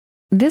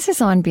This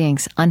is On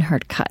Being's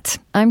Unheard Cuts.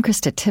 I'm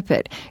Krista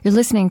Tippett. You're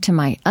listening to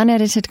my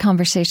unedited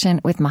conversation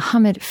with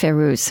Mohammed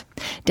Fairouz.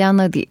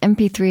 Download the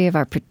MP3 of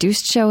our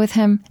produced show with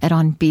him at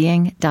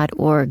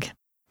onbeing.org.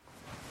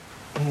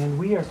 And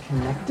we are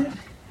connected,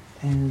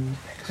 and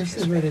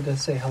Krista's ready to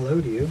say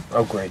hello to you.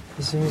 Oh, great.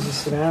 As soon as you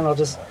sit down,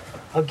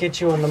 I'll get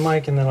you on the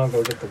mic, and then I'll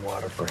go get the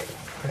water for you.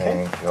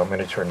 Okay? You want me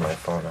to turn my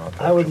phone off?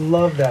 I would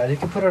love that. You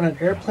can put it on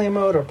airplane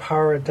mode or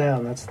power it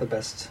down. That's the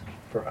best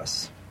for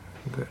us.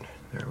 Good.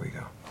 There we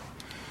go.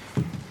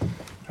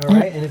 All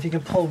right, and if you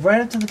can pull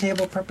right up to the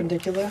table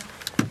perpendicular,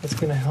 that's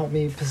going to help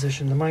me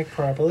position the mic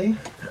properly.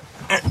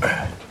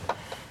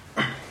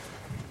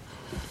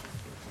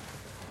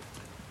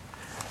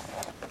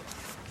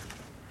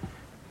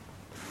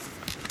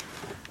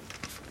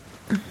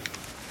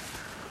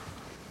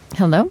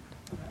 Hello?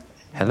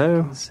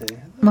 Hello. Let's see.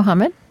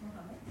 Mohammed?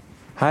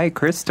 Hi,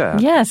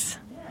 Krista. Yes.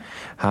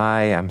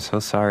 Hi, I'm so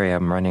sorry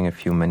I'm running a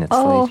few minutes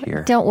Oh, late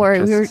here. don't worry.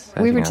 Just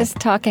We were setting just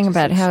up. talking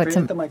about how it's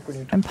Straight at the mic when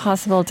you're done.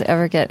 impossible to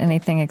ever get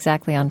anything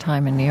exactly on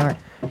time in New York.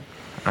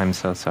 I'm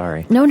so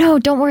sorry. No,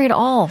 don't worry at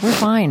all. We're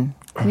fine.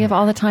 We have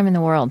all the time in the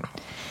world.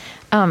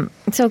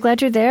 So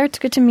glad you're there. It's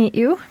good to meet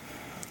you.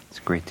 It's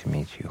great to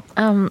meet you.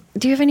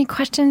 Do you have any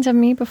questions of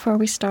me before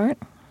we start?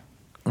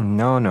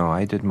 No,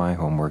 I did my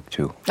homework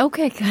too.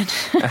 Okay, good.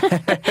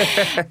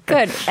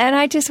 Good. And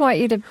I just want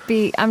you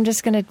to I'm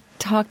just going to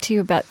talk to you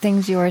about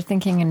things you are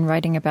thinking and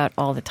writing about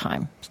all the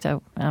time.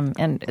 So,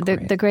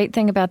 the great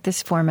thing about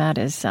this format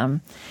is, have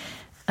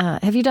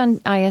you done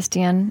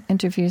ISDN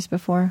interviews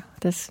before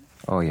this?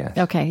 Oh, yes.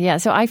 Okay, yeah.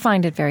 So I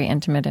find it very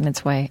intimate in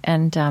its way.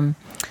 And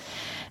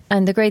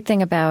the great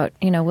thing about,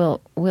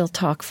 we'll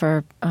talk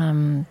for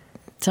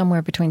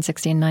somewhere between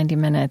 60 and 90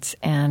 minutes.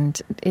 And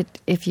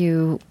if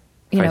you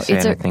If I say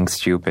anything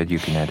stupid, you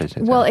can edit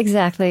it. Well, out.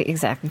 exactly.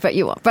 But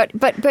you won't. But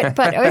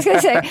I was going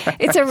to say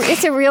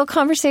it's a real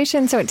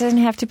conversation, so it doesn't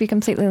have to be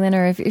completely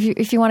linear.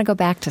 If you want to go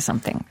back to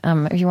something,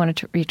 if you want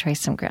to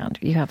retrace some ground,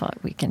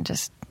 we can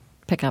just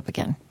pick up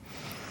again.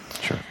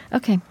 Sure.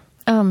 Okay,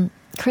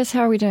 Chris,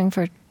 how are we doing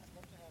for?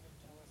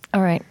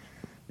 All right,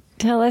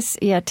 tell us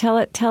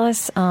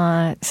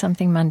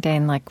something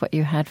mundane like what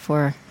you had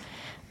for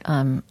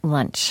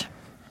lunch.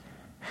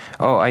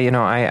 Oh,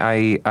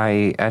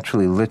 I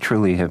actually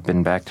literally have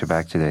been back to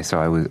back today. So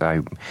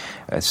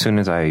as soon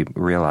as I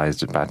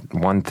realized about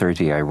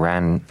 1:30, I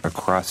ran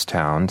across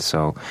town.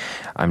 So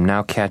I'm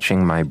now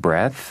catching my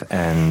breath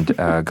and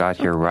got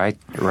here right.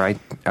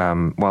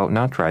 Well,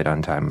 not right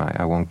on time.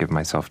 I won't give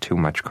myself too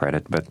much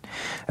credit, but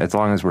as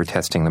long as we're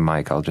testing the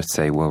mic, I'll just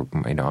say, well,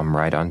 I'm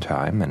right on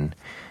time. And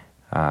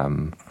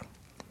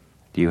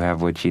do you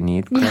have what you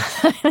need,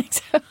 Chris?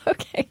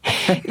 Okay.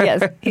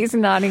 Yes, he's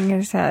nodding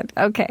his head.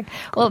 Okay.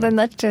 Well, then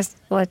let's just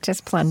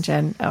plunge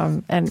in.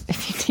 And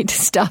if you need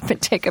to stop and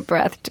take a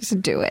breath,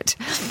 just do it.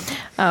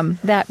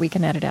 That we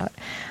can edit out.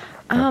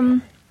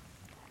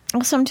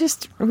 So I'm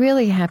just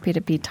really happy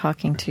to be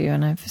talking to you,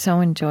 and I've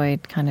so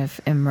enjoyed kind of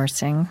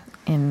immersing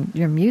in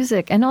your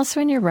music and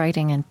also in your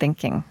writing and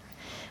thinking.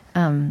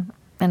 And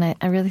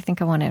I really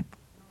think I want to,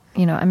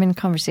 I'm in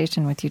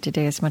conversation with you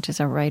today as much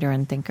as a writer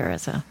and thinker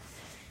as a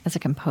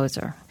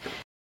composer.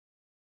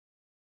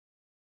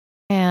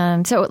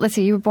 And so, let's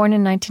see, you were born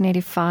in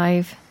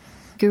 1985.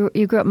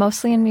 You grew up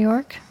mostly in New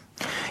York?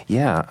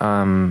 Yeah,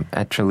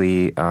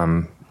 actually,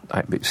 I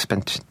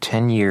spent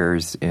 10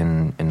 years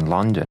in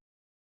London.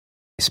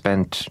 I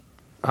spent,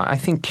 I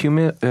think,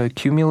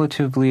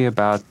 cumulatively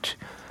about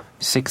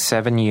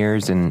 6-7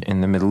 years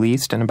in the Middle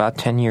East and about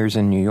 10 years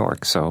in New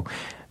York. So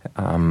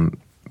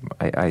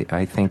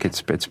I think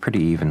it's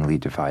pretty evenly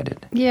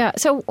divided. Yeah.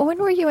 So when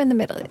were you in the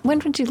Middle? When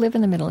did you live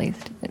in the Middle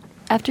East?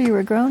 After you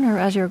were grown, or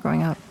as you were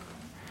growing up?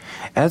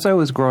 As I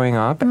was growing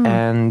up,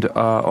 and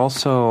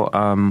also,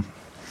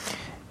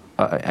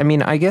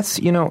 I guess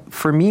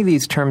for me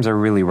these terms are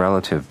really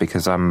relative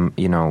because I'm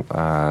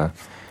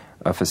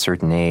of a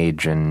certain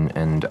age,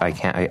 and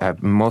I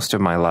most of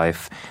my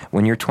life.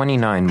 When you're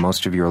 29,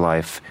 most of your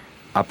life,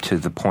 up to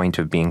the point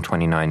of being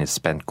 29, is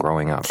spent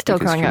growing up. Still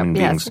because growing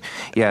human up, beings,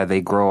 yes. Yeah,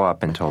 they grow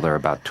up until they're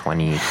about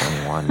 20,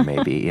 21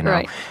 maybe,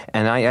 Right.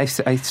 And I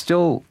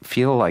still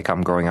feel like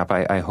I'm growing up.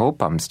 I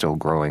hope I'm still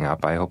growing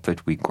up. I hope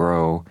that we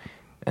grow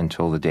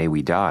until the day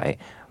we die,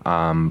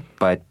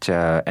 but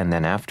and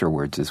then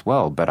afterwards as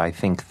well. But I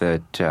think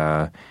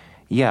that,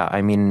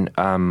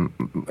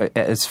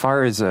 as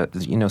far as,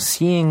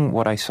 seeing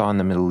what I saw in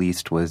the Middle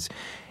East was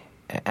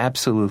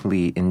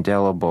absolutely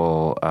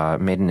indelible,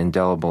 made an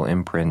indelible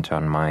imprint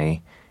on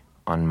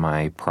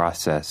my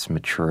process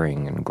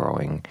maturing and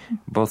growing,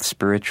 both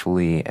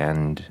spiritually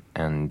and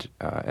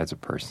as a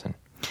person.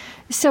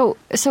 So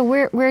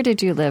where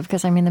did you live?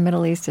 Because the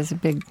Middle East is a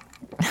big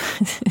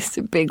it's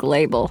a big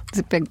label. It's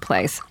a big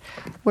place.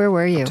 Where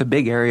were you? It's a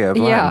big area of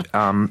land,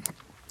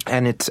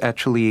 and it's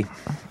actually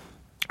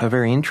a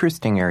very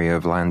interesting area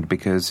of land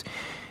because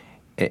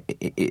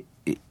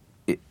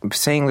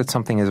saying that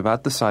something is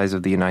about the size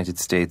of the United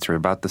States or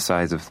about the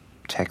size of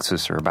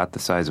Texas or about the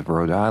size of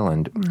Rhode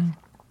Island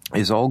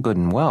is all good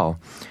and well.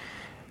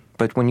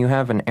 But when you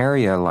have an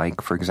area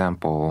like, for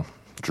example,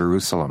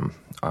 Jerusalem,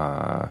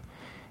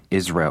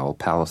 Israel,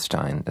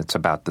 Palestine. It's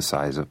about the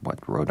size of,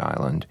 Rhode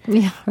Island,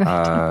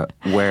 right.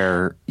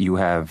 where you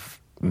have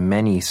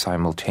many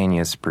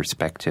simultaneous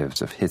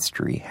perspectives of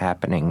history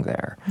happening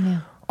there,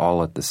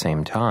 all at the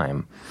same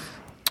time.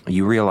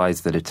 You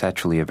realize that it's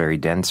actually a very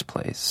dense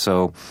place.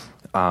 So,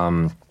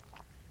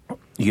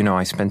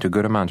 I spent a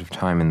good amount of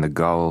time in the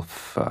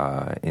Gulf,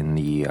 in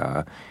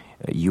the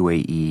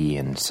UAE,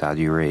 in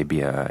Saudi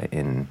Arabia,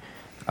 in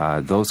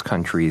those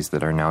countries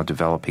that are now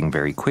developing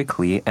very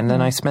quickly. And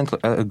then I spent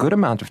a good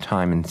amount of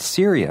time in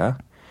Syria.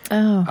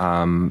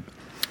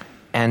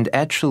 And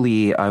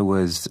actually, I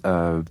was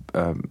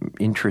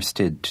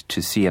interested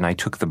to see, and I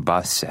took the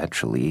bus,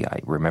 actually.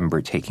 I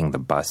remember taking the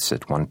bus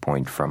at one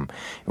point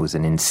it was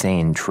an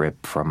insane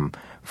trip from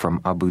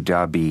Abu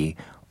Dhabi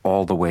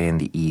all the way in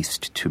the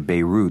east to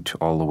Beirut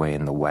all the way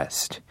in the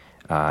west.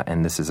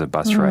 And this is a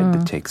bus ride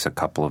that takes a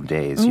couple of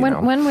days.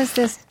 When was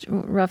this,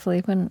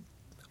 roughly? When?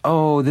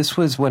 Oh, this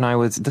was when I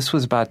was about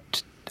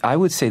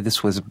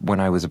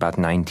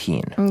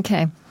 19.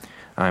 Okay.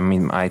 I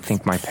mean, I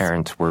think my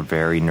parents were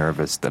very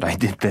nervous that I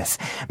did this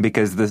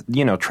because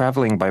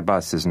traveling by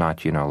bus is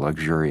not,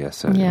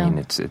 luxurious. I mean,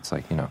 it's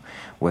like,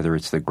 whether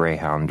it's the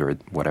Greyhound or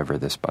whatever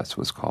this bus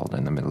was called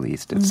in the Middle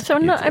East.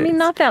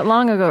 Not that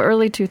long ago,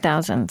 early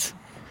 2000s.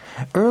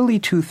 Early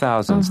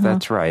 2000s,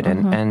 that's right.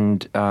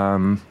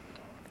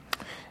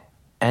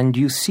 And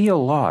you see a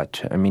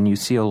lot. I mean, you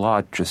see a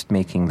lot just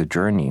making the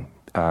journey.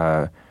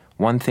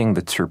 One thing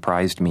that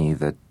surprised me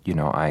that,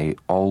 I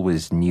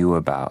always knew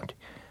about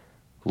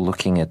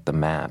looking at the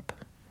map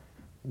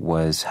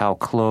was how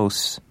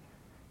close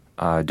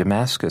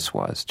Damascus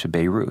was to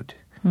Beirut.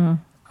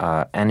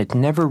 And it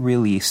never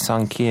really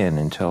sunk in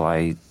until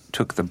I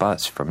took the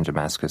bus from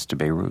Damascus to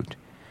Beirut.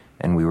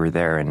 And we were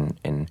there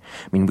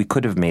we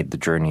could have made the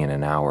journey in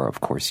an hour,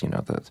 of course.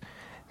 The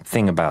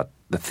thing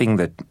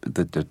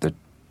that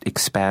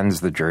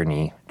expands the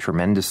journey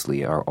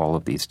tremendously are all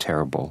of these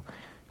terrible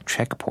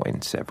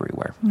checkpoints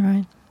everywhere.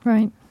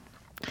 Right.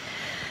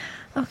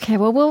 Okay,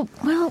 well,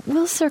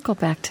 we'll circle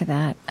back to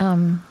that.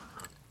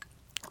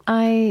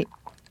 I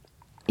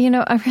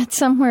read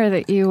somewhere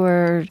that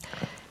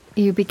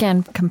you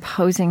began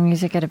composing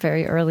music at a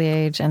very early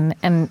age, and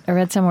I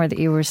read somewhere that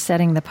you were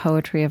setting the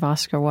poetry of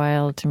Oscar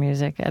Wilde to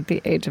music at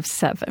the age of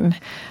 7.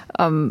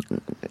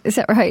 Is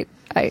that right?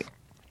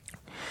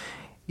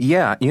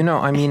 Yeah,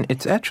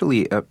 it's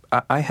actually,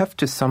 I have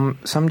to,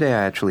 someday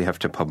I actually have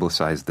to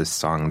publicize this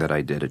song that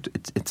I did.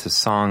 It's a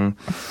song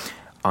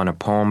on a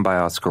poem by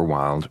Oscar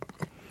Wilde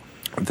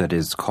that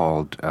is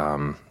called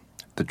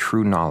The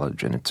True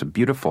Knowledge, and it's a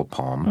beautiful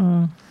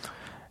poem.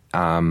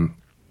 And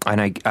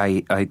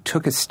I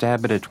took a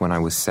stab at it when I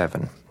was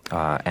 7.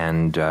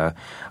 And I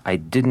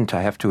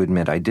have to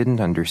admit, I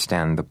didn't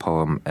understand the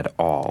poem at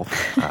all.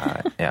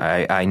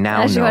 I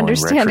now As know you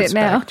understand in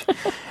retrospect. It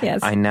now.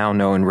 Yes. I now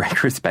know in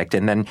retrospect.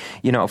 And then,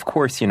 of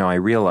course, I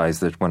realize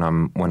that when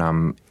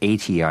I'm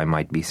 80, I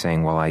might be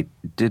saying, well, I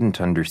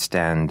didn't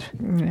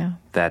understand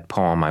that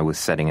poem I was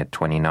setting at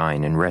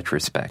 29 in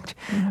retrospect.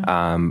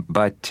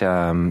 But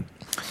I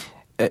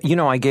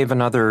gave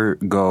another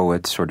go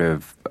at sort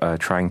of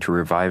trying to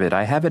revive it.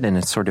 I have it in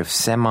a sort of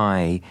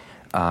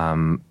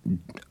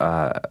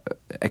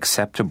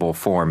acceptable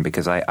form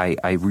because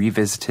I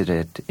revisited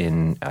it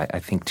in, I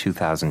think,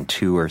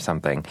 2002 or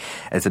something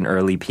as an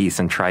early piece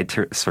and tried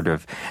to sort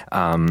of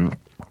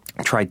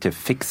tried to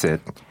fix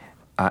it.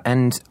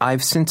 And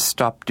I've since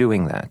stopped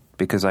doing that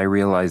because I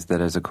realized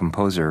that as a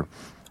composer,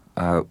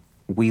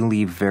 we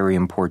leave very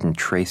important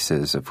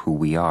traces of who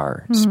we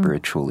are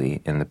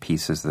spiritually in the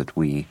pieces that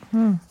we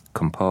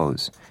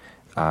compose.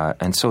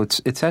 And so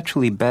it's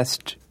actually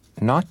best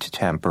not to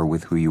tamper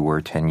with who you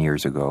were 10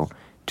 years ago,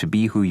 to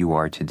be who you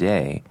are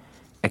today,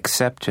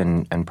 accept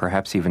and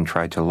perhaps even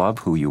try to love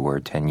who you were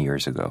 10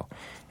 years ago,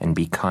 and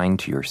be kind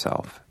to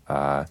yourself,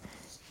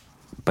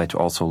 but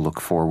also look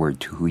forward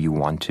to who you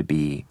want to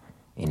be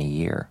in a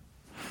year.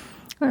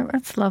 Well,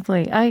 that's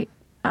lovely. I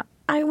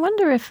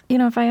wonder if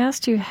I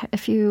asked you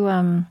if you,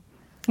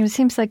 it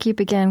seems like you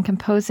began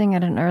composing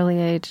at an early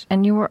age,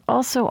 and you were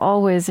also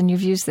always, and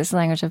you've used this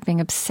language of being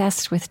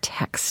obsessed with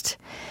text.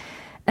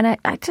 And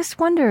I just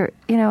wonder,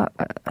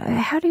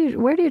 where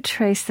do you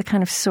trace the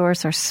kind of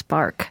source or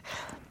spark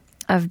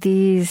of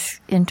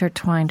these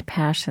intertwined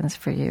passions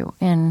for you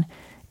in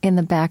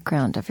the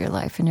background of your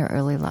life, in your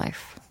early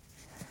life?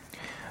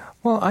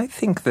 Well, I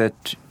think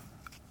that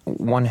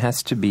one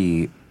has to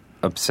be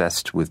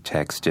obsessed with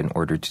text in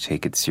order to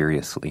take it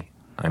seriously.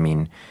 I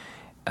mean,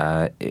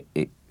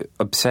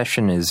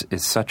 obsession is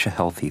such a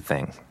healthy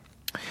thing.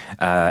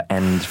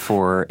 And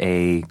for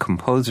a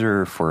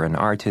composer, for an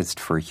artist,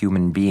 for a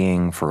human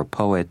being, for a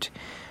poet,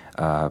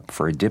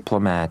 for a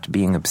diplomat,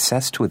 being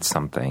obsessed with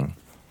something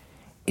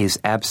is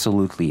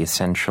absolutely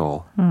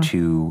essential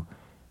to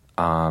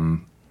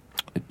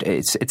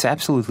it's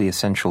absolutely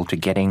essential to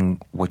getting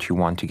what you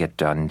want to get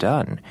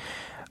done.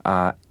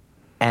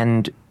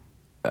 And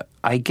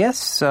I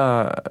guess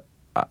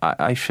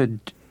I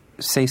should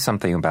say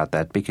something about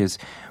that because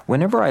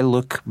whenever I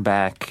look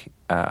back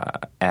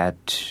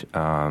at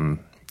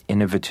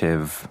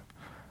innovative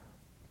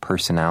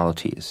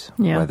personalities,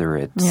 Yeah. whether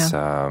it's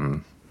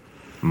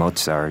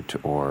Mozart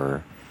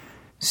or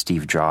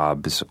Steve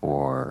Jobs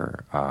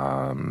or,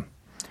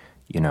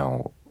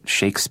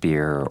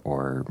 Shakespeare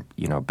or,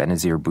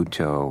 Benazir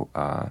Bhutto,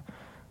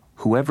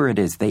 whoever it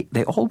is,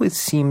 they always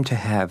seem to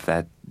have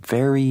that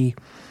very,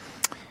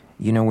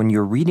 when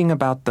you're reading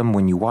about them,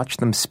 when you watch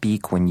them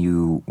speak, when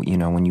you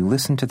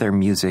listen to their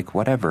music,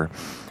 whatever,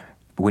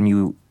 when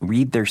you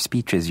read their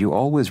speeches, you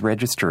always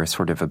register a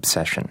sort of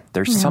obsession.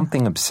 There's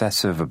something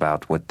obsessive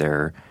about what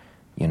they're,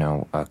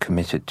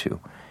 committed to.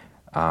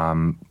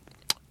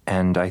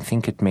 And I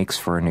think it makes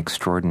for an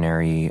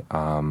extraordinary,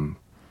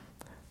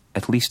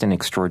 at least an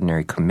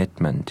extraordinary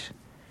commitment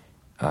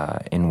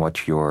in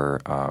what you're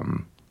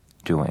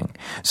doing.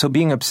 So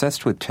being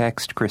obsessed with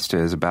text, Krista,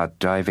 is about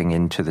diving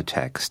into the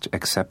text,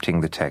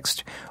 accepting the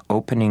text,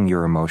 opening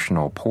your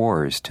emotional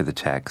pores to the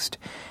text,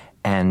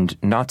 and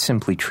not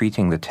simply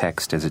treating the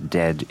text as a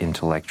dead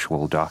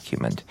intellectual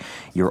document.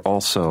 You're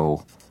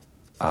also,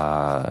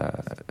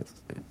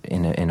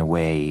 in a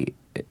way,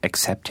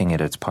 accepting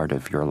it as part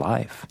of your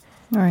life.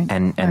 Right.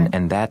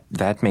 And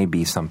that may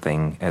be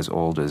something as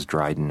old as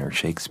Dryden or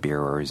Shakespeare,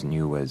 or as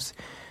new as,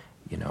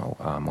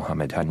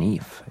 Muhammad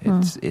Hanif.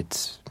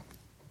 It's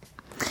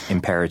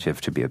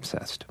imperative to be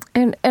obsessed.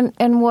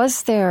 And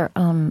was there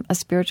a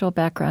spiritual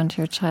background to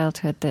your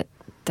childhood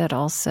that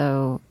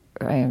also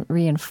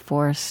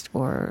reinforced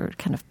or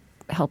kind of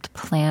helped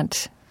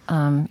plant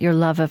your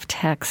love of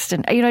text?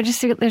 And I just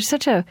see there's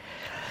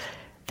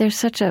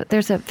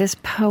this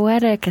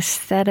poetic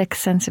aesthetic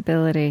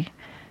sensibility,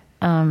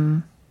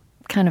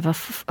 kind of a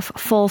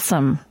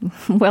fulsome,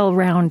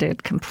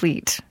 well-rounded,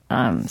 complete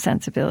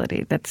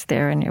sensibility that's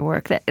there in your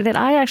work that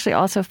I actually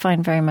also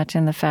find very much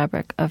in the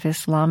fabric of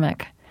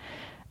Islamic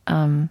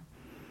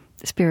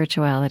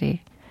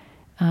spirituality.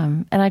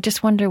 And I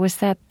just wonder, is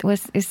that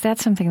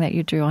something that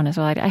you drew on as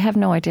well? I have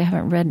no idea. I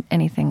haven't read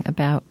anything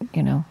about,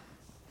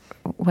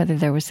 whether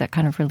there was that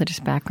kind of religious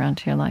background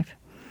to your life.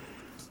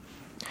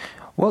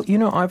 Well,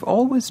 I've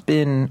always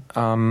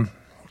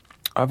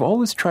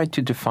tried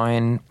to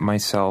define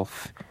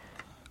myself,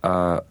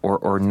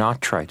 or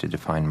not try to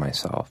define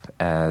myself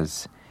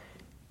as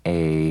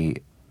a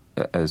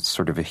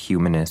sort of a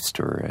humanist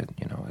or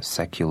a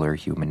secular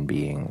human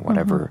being,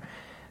 whatever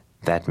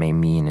that may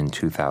mean in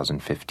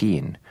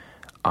 2015.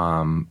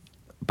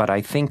 But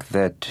I think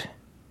that,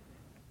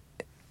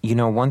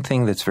 one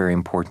thing that's very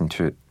important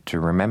to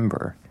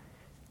remember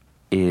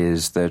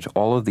is that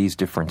all of these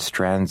different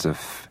strands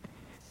of,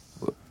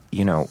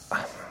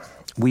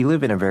 we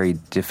live in a very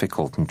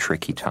difficult and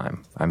tricky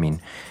time. I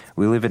mean,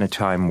 we live in a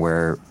time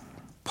where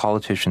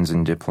politicians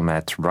and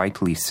diplomats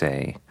rightly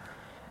say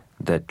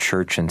that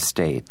church and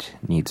state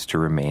needs to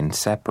remain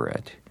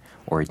separate,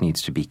 or it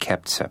needs to be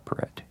kept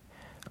separate.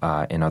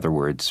 In other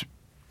words,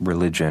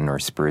 religion or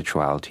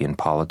spirituality and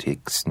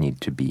politics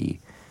need to be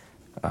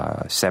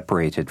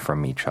separated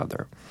from each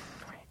other.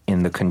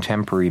 In the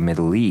contemporary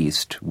Middle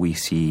East, we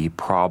see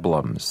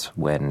problems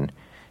when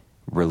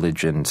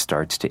religion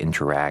starts to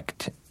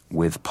interact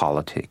with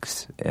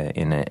politics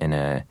in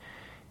a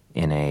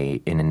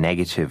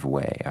negative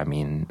way. I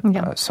mean,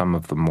 some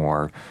of the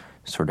more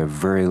sort of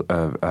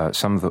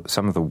some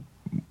of the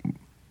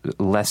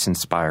less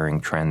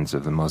inspiring trends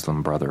of the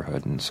Muslim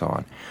Brotherhood and so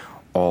on,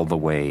 all the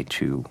way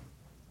to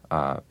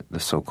the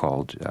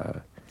so-called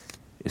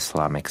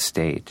Islamic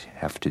State,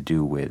 have to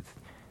do with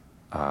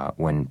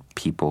when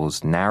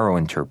people's narrow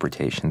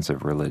interpretations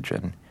of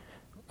religion,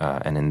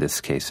 and in this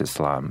case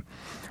Islam,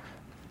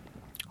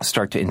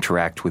 start to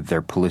interact with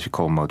their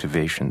political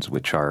motivations,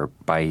 which are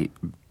by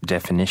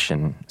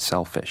definition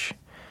selfish.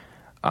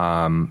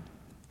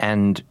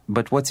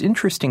 But what's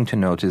interesting to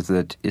note is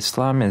that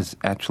Islam is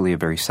actually a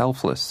very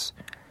selfless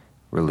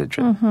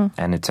religion,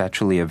 and it's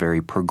actually a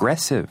very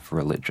progressive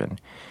religion.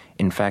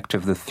 In fact,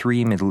 of the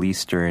three Middle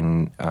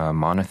Eastern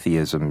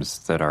monotheisms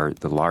that are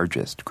the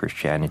largest,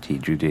 Christianity,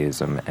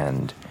 Judaism,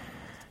 and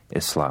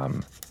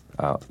Islam,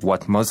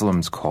 what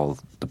Muslims call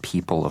the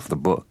people of the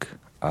book,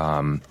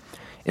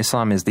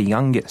 Islam is the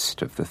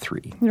youngest of the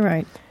three.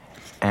 Right.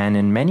 And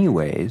in many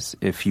ways,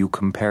 if you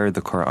compare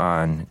the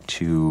Quran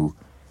to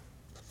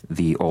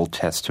the Old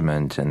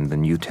Testament and the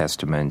New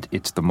Testament,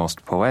 it's the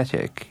most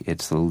poetic.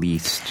 It's the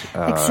least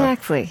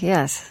exactly.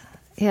 Yes.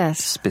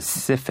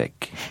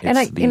 Specific. And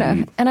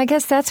I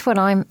guess that's what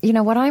I'm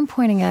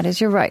pointing at is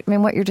you're right. I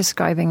mean, what you're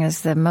describing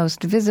is the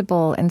most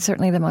visible and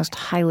certainly the most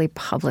highly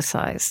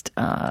publicized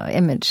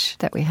image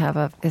that we have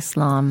of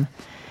Islam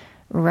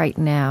right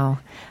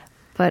now.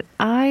 But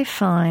I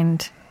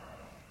find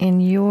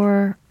in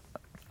your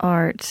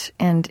art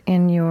and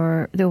in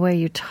the way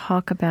you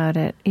talk about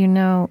it,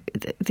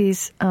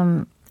 these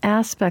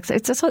aspects.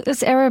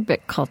 It's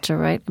Arabic culture,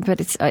 right? But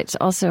it's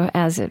also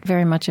has it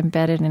very much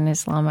embedded in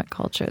Islamic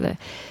culture.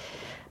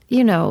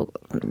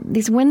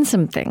 These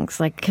winsome things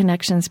like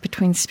connections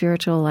between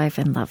spiritual life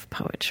and love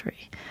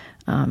poetry,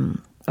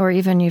 or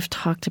even you've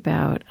talked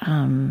about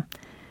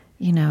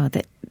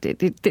that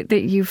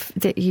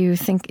you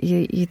think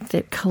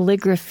that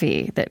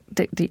calligraphy,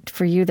 that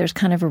for you there's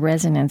kind of a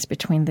resonance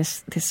between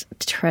this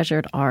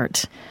treasured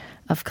art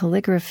of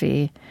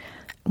calligraphy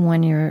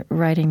when you're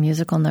writing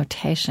musical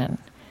notation.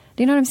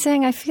 Do you know what I'm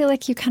saying? I feel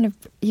like you kind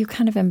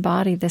of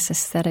embody this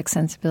aesthetic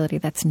sensibility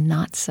that's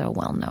not so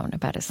well known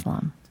about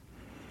Islam.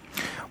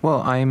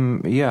 Well,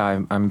 I'm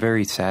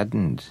very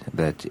saddened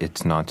that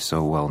it's not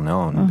so well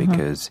known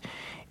because,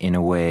 in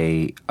a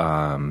way,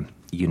 the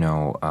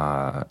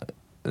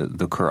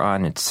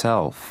Quran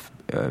itself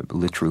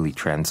literally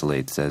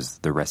translates as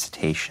the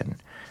recitation,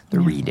 the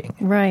reading.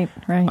 Right.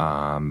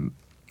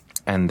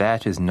 And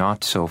that is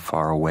not so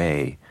far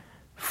away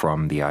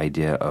from the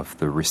idea of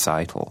the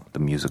recital, the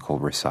musical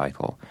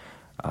recital,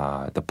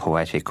 the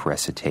poetic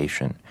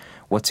recitation.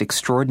 What's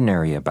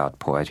extraordinary about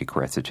poetic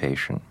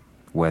recitation,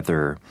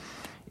 whether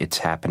it's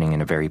happening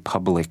in a very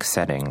public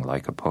setting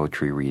like a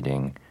poetry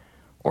reading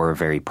or a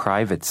very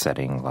private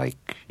setting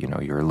like,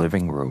 your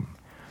living room,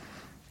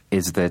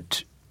 is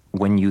that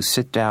when you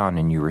sit down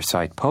and you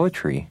recite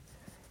poetry,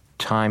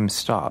 time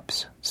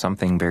stops.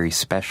 Something very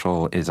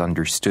special is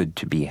understood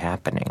to be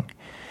happening.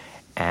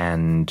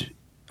 And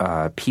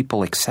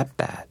people accept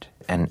that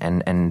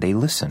and they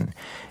listen.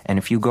 And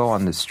if you go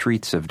on the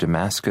streets of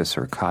Damascus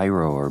or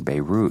Cairo or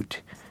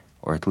Beirut,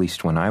 or at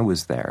least when I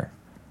was there,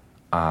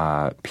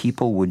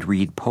 people would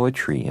read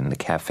poetry in the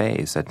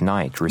cafes at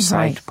night,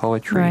 recite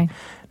poetry. Right.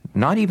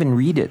 Not even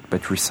read it,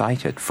 but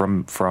recite it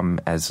from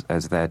as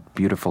that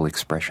beautiful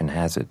expression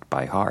has it,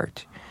 by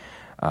heart,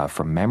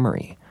 from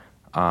memory.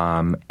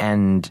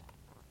 And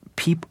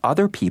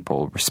other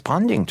people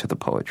responding to the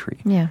poetry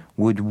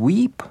would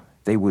weep.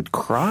 They would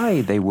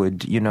cry. They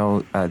would,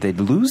 they'd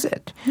lose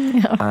it.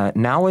 Yeah.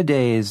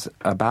 Nowadays,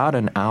 about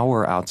an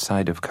hour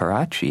outside of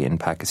Karachi in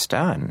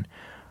Pakistan,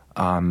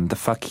 the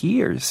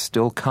fakirs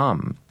still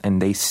come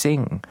and they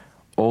sing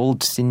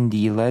old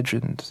Sindhi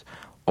legends,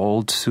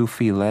 old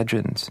Sufi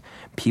legends.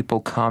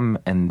 People come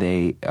and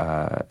they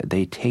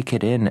take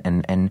it in,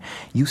 and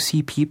you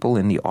see people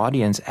in the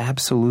audience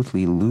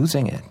absolutely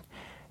losing it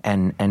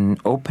and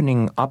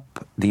opening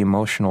up the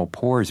emotional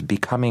pores,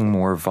 becoming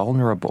more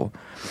vulnerable.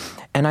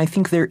 And I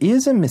think there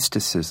is a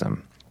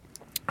mysticism,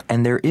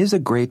 and there is a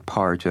great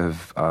part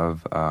of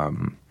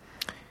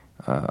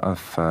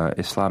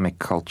Islamic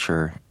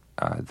culture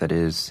that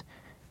is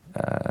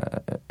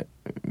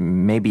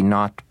maybe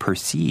not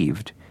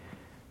perceived.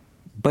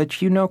 But,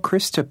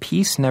 Krista,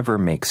 peace never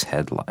makes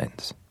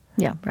headlines.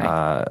 Yeah,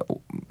 right.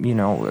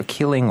 A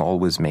killing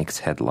always makes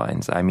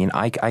headlines. I mean,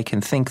 I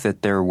can think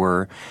that there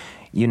were,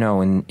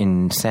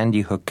 in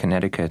Sandy Hook,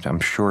 Connecticut, I'm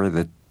sure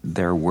that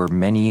there were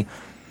many...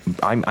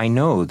 I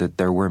know that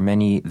there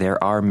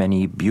are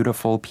many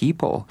beautiful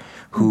people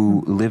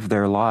who live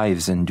their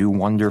lives and do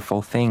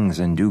wonderful things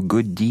and do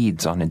good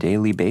deeds on a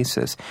daily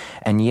basis.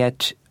 And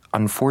yet,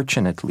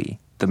 unfortunately,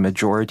 the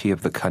majority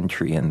of the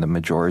country and the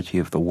majority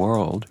of the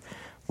world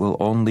will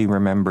only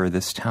remember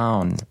this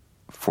town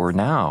for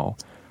now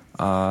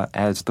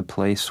as the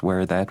place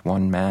where that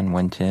one man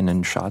went in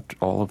and shot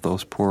all of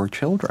those poor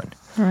children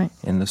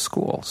in the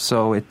school.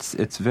 So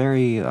it's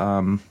very...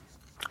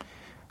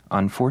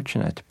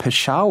 unfortunate.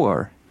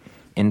 Peshawar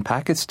in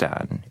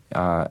Pakistan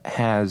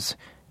has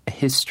a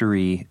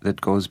history that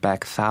goes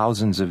back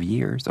thousands of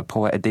years.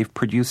 They've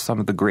produced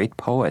some of the great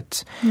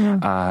poets.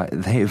 Yeah.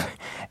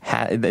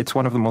 It's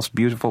one of the most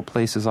beautiful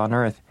places on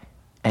earth,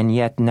 and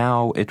yet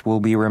now it will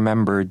be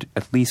remembered,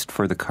 at least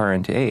for the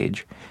current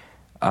age,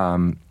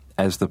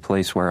 as the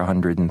place where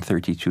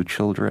 132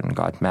 children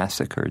got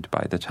massacred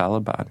by the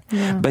Taliban.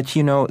 Yeah. But,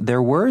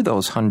 there were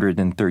those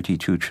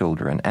 132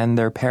 children and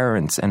their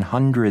parents and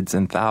hundreds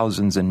and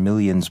thousands and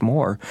millions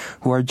more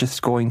who are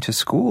just going to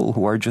school,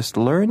 who are just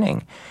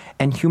learning.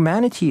 And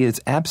humanity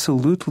is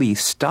absolutely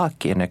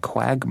stuck in a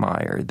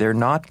quagmire. They're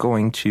not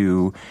going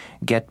to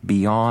get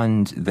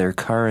beyond their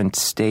current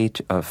state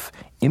of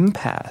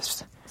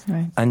impasse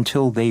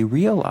until they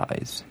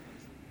realize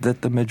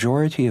that the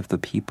majority of the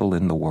people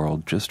in the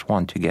world just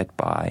want to get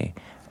by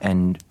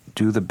and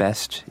do the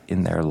best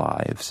in their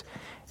lives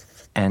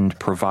and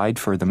provide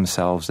for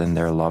themselves and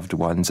their loved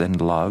ones and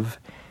love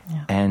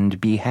and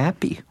be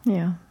happy.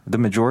 Yeah. The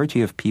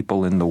majority of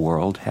people in the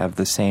world have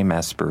the same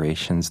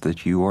aspirations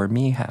that you or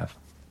me have.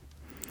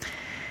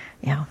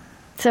 Yeah.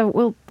 So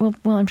we'll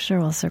I'm sure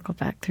we'll circle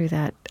back through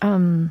that.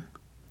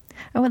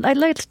 I'd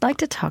like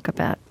to talk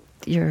about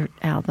your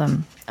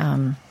album,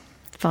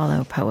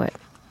 Follow Poet.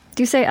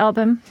 Do you say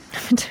album?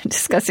 I'm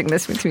discussing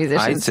this with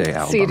musicians. I'd say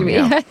album,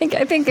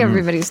 I think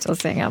everybody's still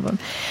saying album.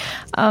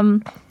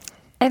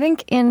 I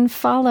think in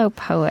Follow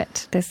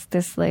Poet,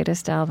 this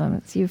latest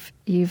album,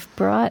 you've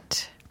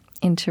brought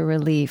into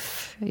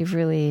relief, you've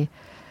really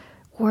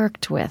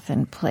worked with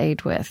and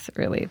played with,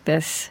 really,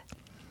 this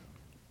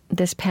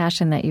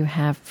passion that you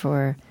have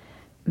for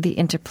the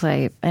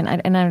interplay. And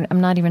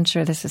I'm not even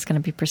sure this is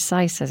going to be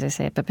precise as I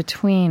say it, but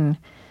between,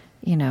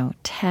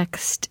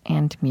 text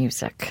and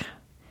music.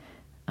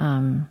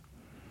 And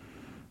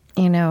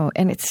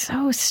it's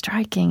so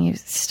striking.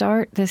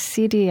 The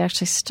CD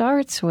actually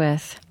starts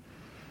with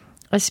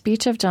a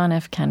speech of John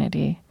F.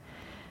 Kennedy,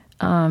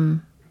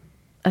 a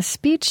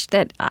speech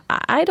that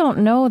I don't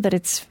know that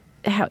it's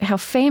how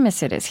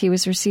famous it is. He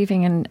was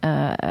receiving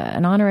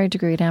an honorary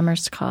degree at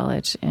Amherst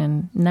College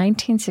in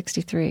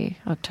 1963,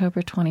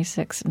 October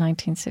 26,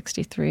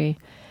 1963,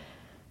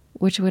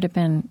 which would have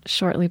been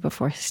shortly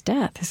before his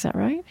death. Is that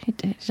right? He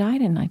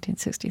died in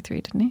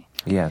 1963, didn't he?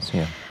 Yes,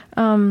 yeah.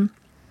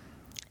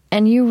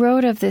 And you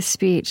wrote of this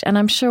speech, and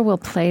I'm sure we'll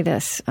play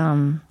this.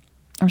 I'm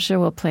sure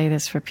we'll play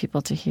this for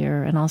people to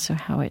hear, and also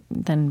how it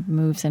then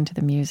moves into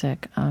the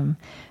music.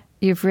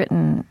 You've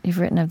written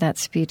of that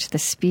speech. The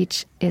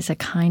speech is a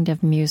kind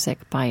of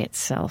music by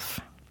itself.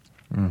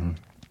 Mm-hmm.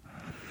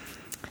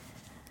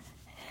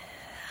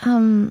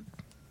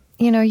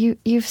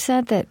 You've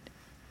said that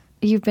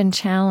you've been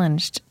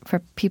challenged for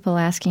people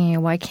asking you,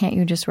 why can't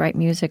you just write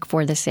music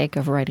for the sake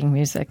of writing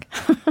music?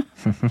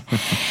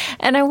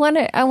 And I want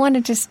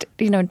to just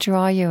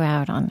draw you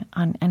out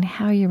on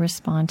how you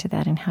respond to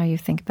that and how you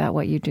think about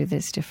what you do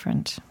that's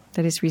different,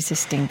 that is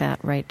resisting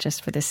that, right,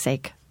 just for the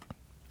sake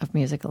of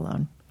music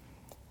alone.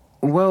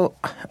 Well,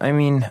 I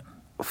mean,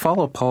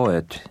 Follow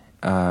Poet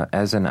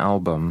as an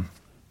album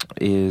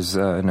is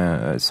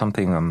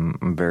something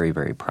I'm very,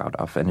 very proud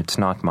of. And it's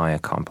not my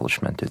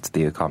accomplishment. It's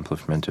the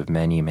accomplishment of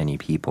many, many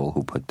people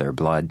who put their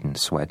blood and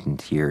sweat and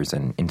tears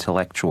and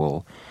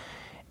intellectual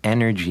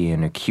energy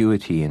and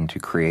acuity into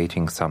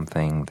creating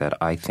something that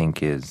I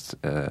think is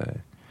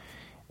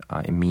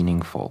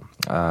meaningful.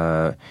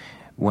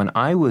 When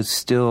I was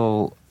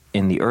still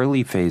in the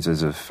early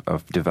phases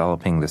of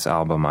developing this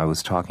album, I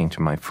was talking to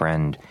my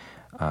friend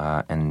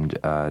and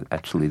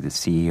actually the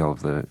CEO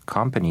of the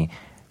company,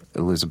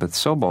 Elizabeth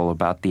Sobol,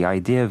 about the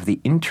idea of the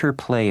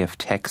interplay of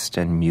text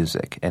and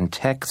music. And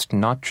text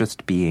not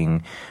just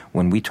being,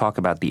 when we talk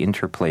about the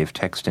interplay of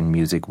text and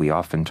music, we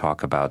often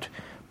talk about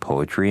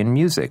poetry and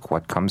music.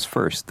 What comes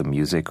first, the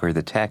music or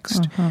the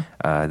text?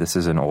 Mm-hmm. This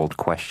is an old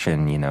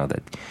question,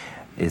 that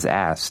is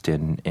asked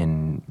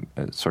in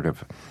sort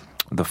of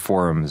the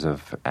forums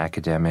of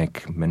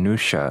academic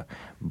minutiae.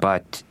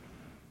 But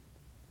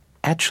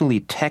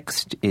actually,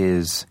 text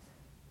is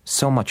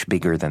so much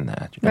bigger than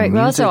that. Right. We're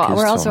also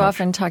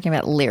often talking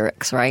about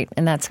lyrics, right?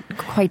 And that's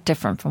quite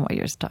different from what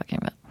you're talking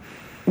about.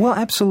 Well,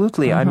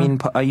 absolutely.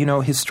 Mm-hmm. I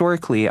mean,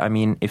 historically,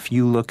 if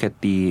you look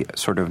at the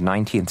sort of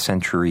 19th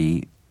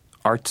century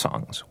art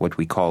songs, what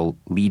we call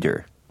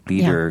lieder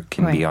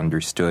can be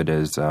understood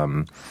as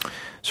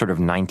sort of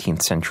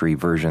 19th century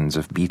versions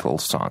of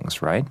Beatles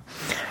songs, right?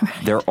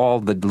 They're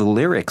all the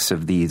lyrics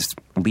of these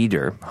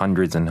lieder,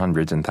 hundreds and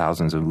hundreds and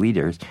thousands of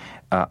lieders,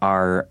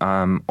 are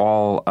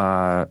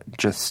all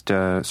just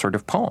sort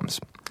of poems.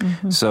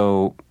 Mm-hmm.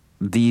 So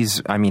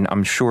these,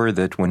 I'm sure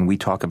that when we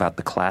talk about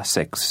the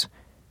classics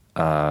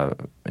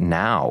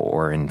now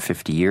or in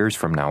 50 years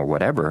from now or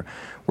whatever,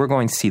 we're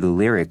going to see the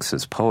lyrics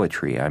as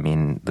poetry.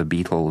 The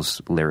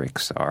Beatles'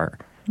 lyrics are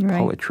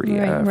poetry.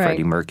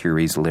 Freddie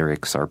Mercury's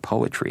lyrics are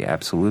poetry,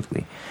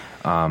 absolutely.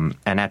 And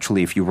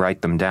actually, if you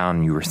write them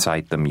down, you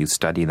recite them, you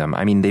study them.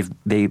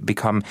 They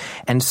become,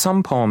 and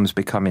some poems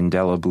become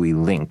indelibly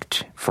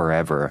linked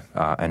forever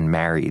and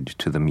married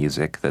to the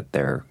music that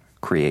they're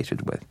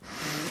created with.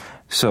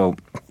 So,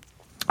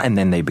 and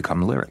then they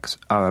become lyrics.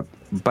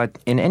 But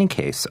in any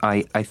case,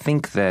 I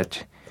think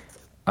that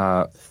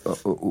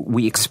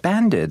we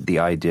expanded the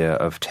idea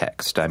of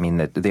text.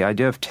 That the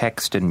idea of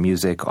text and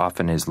music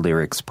often is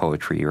lyrics,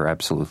 poetry. You're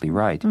absolutely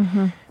right.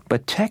 Mm-hmm.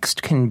 But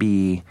text can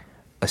be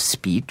a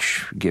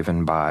speech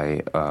given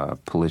by a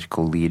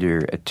political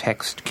leader. A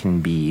text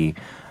can be,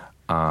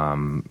 a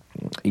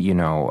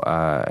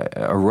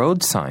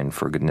road sign,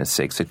 for goodness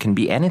sakes. It can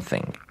be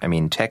anything.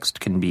 Text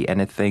can be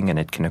anything, and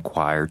it can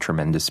acquire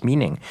tremendous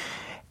meaning.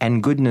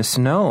 And goodness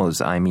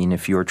knows,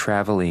 if you're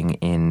traveling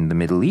in the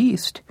Middle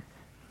East,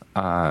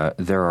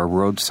 there are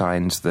road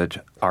signs that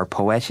are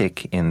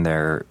poetic in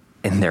their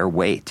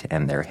weight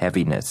and their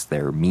heaviness,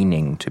 their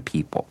meaning to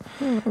people.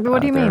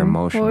 What do you mean?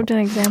 Emotional. What would an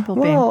example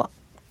be? Well,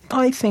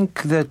 I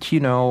think that,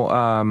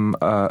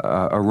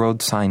 a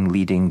road sign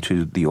leading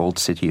to the old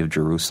city of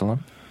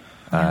Jerusalem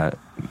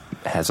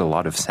has a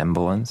lot of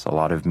semblance, a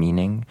lot of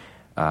meaning.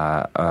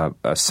 A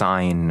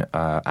sign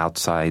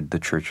outside the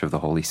Church of the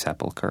Holy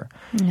Sepulchre.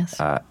 Yes.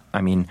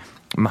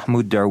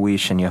 Mahmoud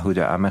Darwish and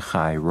Yehuda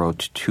Amichai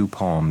wrote two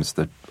poems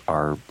that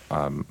are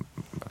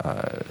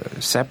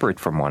separate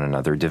from one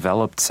another,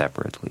 developed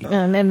separately.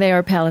 And then they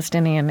are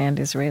Palestinian and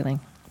Israeli.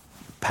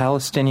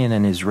 Palestinian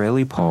and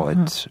Israeli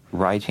poets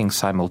writing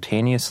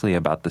simultaneously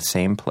about the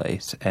same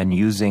place and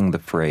using the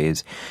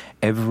phrase,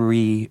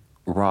 every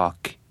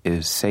rock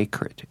is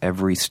sacred,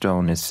 every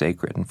stone is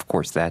sacred. And of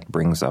course that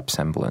brings up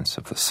semblance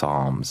of the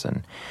Psalms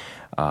and,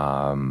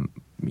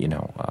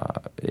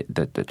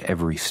 that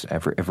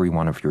every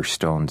one of your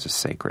stones is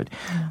sacred.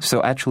 Yeah.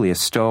 So actually a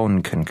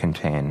stone can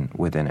contain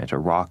within it, a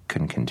rock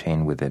can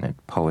contain within it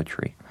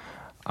poetry.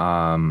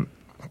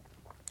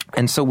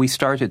 And so we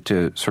started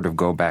to sort of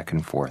go back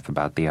and forth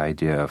about the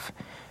idea of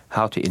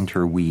how to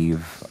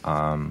interweave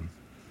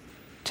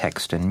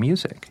text and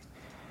music.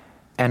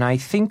 And I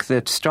think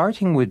that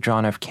starting with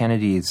John F.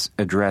 Kennedy's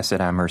address at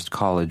Amherst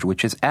College,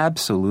 which is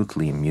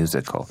absolutely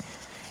musical,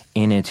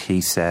 in it he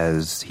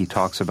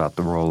talks about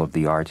the role of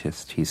the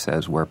artist. He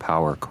says, where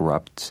power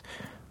corrupts,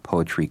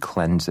 poetry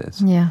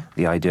cleanses. Yeah.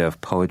 The idea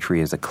of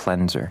poetry as a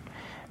cleanser.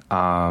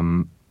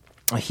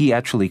 He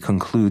actually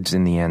concludes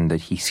in the end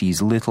that he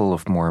sees little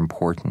of more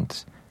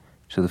importance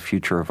to the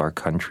future of our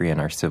country and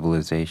our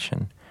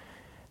civilization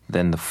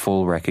than the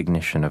full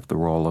recognition of the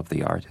role of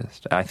the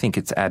artist. I think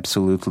it's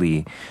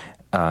absolutely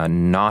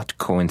not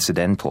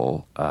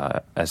coincidental,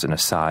 as an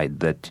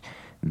aside, that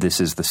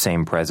this is the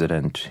same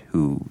president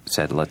who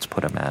said, let's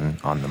put a man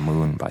on the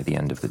moon by the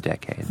end of the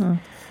decade.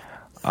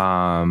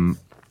 And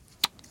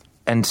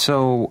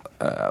so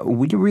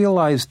we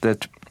realized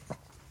that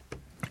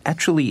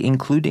actually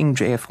including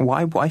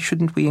why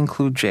shouldn't we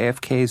include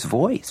JFK's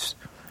voice?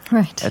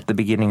 Right. At the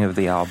beginning of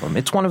the album.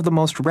 It's one of the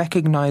most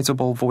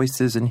recognizable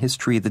voices in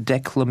history, the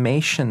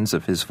declamations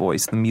of his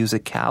voice, the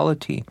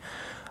musicality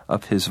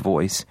of his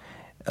voice,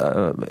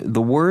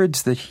 the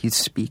words that he's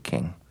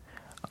speaking.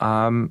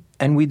 And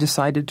we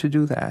decided to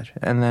do that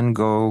and then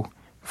go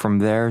from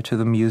there to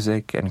the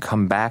music and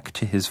come back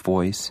to his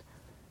voice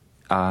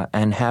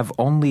and have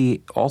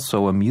only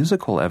also a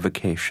musical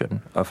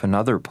evocation of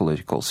another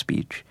political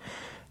speech,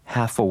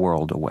 Half a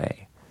World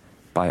Away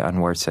by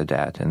Anwar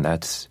Sadat, and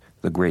that's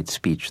the great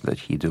speech that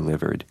he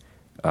delivered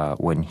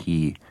when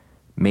he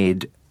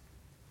made,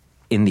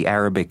 in the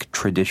Arabic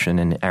tradition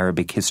and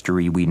Arabic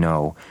history, we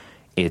know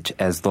it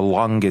as the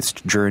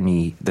longest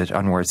journey that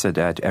Anwar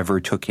Sadat ever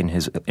took in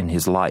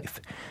his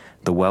life.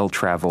 The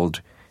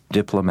well-traveled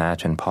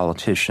diplomat and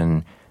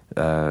politician,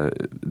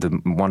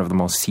 one of the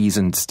most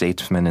seasoned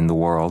statesmen in the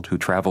world, who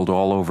traveled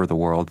all over the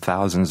world,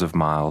 thousands of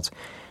miles.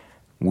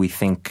 We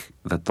think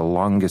that the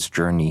longest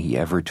journey he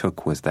ever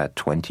took was that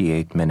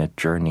 28-minute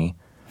journey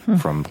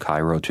from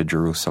Cairo to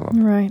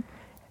Jerusalem, right,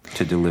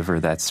 to deliver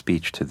that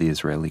speech to the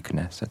Israeli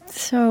Knesset.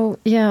 So,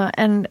 yeah,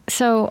 and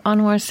so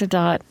Anwar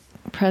Sadat,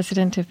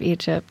 president of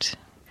Egypt,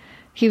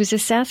 he was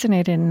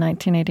assassinated in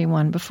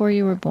 1981, before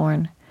you were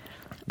born.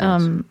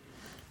 Yes.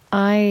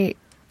 I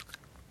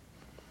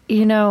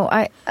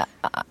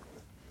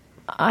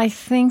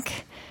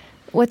think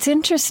what's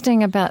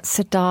interesting about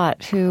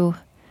Sadat, who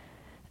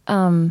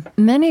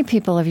many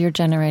people of your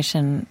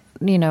generation,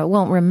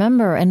 won't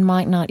remember and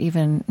might not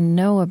even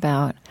know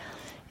about,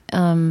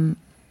 and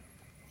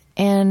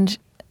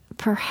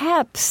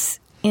perhaps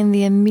in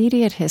the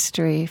immediate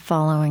history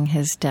following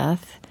his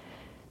death,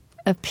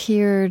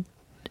 appeared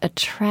a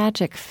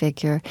tragic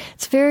figure.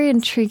 It's very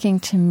intriguing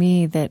to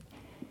me that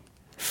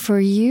for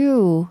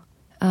you,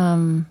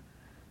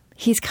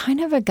 he's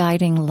kind of a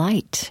guiding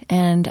light.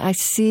 And I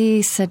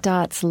see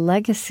Sadat's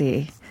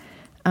legacy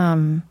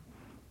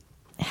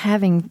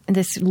having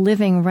this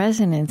living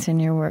resonance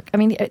in your work. I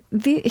mean,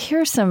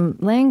 here's some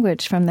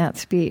language from that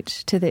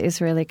speech to the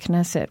Israeli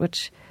Knesset,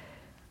 which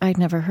I'd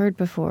never heard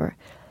before.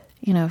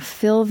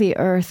 Fill the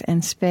earth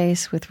and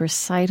space with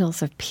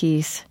recitals of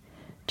peace.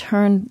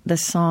 Turn the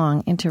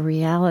song into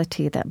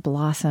reality that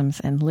blossoms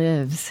and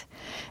lives.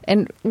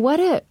 And what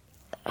a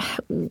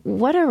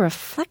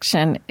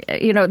reflection,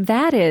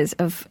 that is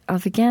of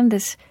again,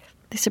 this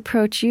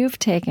approach you've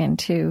taken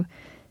to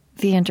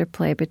the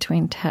interplay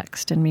between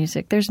text and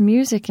music. There's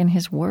music in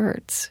his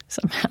words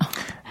somehow.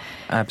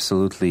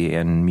 Absolutely,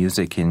 and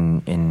music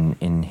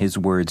in his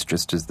words,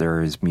 just as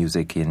there is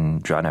music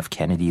in John F.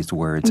 Kennedy's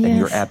words. Yes. And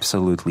you're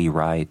absolutely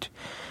right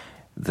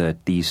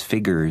that these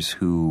figures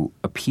who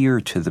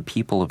appear to the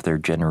people of their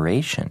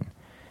generation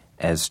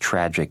as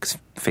tragic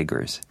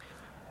figures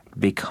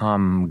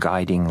become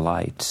guiding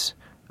lights,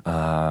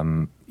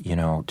 to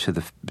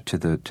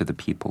the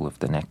people of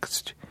the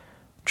next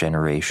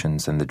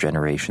generations and the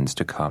generations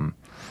to come.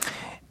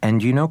 And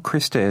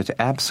Krista, it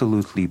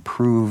absolutely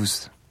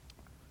proves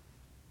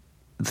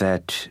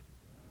that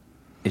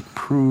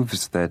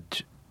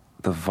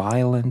the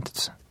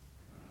violence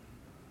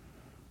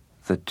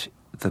that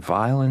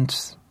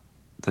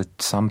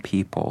some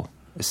people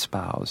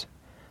espouse,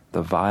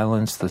 the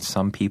violence that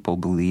some people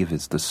believe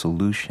is the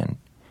solution,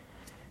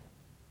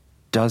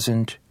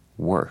 doesn't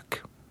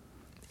work.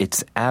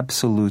 It's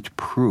absolute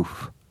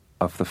proof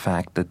of the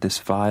fact that this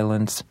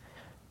violence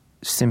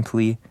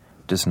simply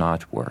does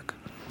not work.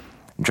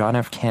 John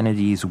F.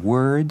 Kennedy's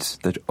words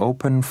that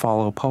open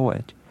Follow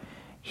Poet,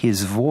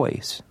 his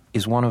voice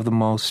is one of the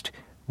most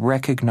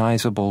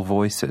recognizable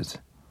voices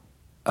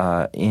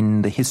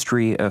in the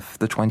history of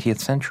the 20th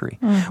century.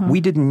 Mm-hmm.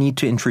 We didn't need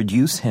to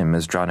introduce him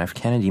as John F.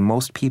 Kennedy.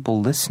 Most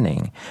people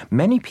listening,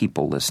 many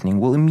people listening,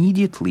 will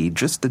immediately,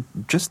 just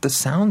the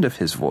sound of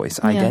his voice,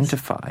 yes,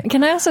 identify.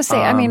 Can I also say,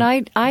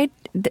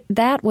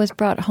 that was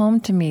brought home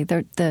to me.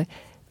 The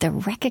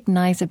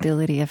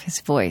recognizability of his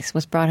voice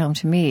was brought home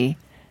to me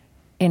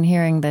in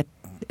hearing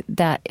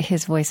that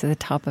his voice at the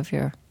top of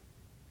your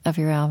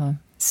album.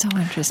 So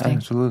interesting.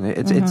 Absolutely,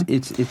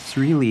 it's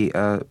really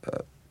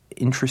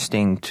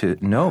interesting to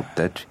note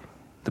that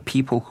the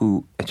people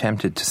who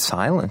attempted to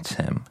silence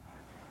him,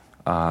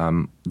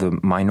 the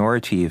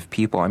minority of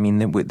people. I mean,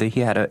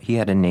 he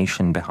had a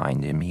nation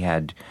behind him. He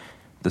had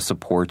the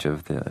support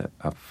of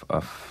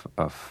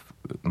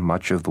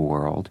much of the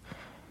world.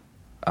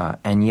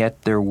 And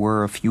yet there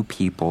were a few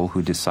people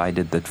who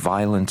decided that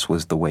violence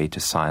was the way to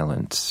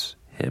silence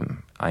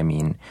him. I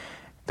mean,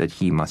 that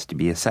he must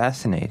be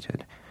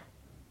assassinated.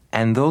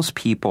 And those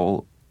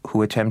people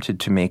who attempted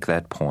to make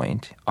that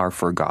point are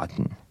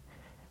forgotten.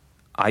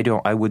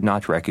 I would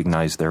not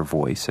recognize their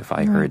voice if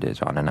I heard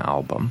it on an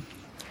album.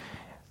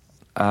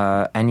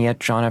 And yet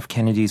John F.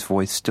 Kennedy's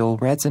voice still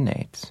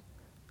resonates.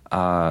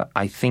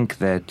 I think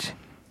that,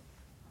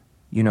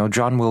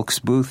 John Wilkes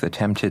Booth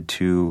attempted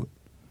to,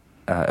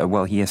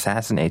 he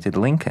assassinated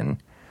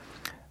Lincoln.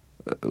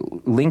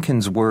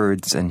 Lincoln's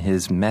words and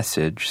his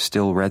message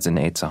still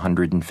resonates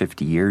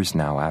 150 years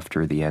now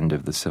after the end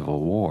of the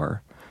Civil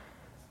War.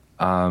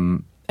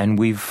 And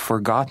we've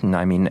forgotten,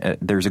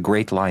 there's a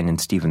great line in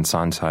Stephen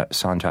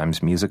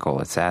Sondheim's musical,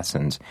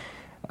 Assassins,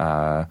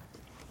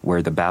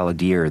 where the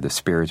balladeer, the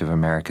spirit of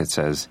America,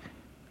 says,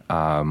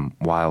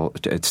 while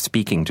it's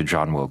speaking to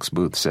John Wilkes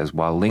Booth, says,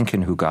 while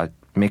Lincoln, who got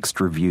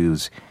mixed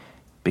reviews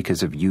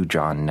because of you,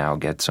 John, now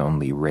gets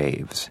only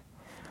raves.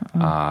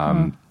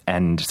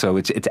 And so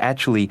it's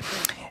actually,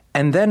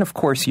 and then, of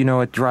course,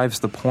 it drives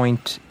the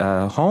point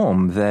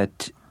home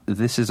that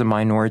this is a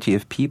minority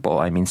of people.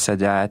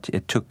 Sadat,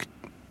 it took,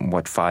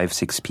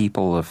 5-6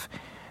 people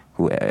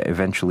who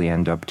eventually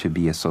end up to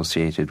be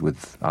associated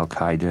with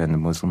Al-Qaeda and the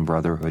Muslim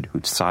Brotherhood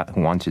who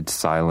wanted to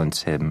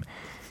silence him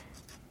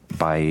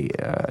by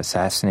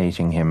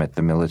assassinating him at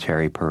the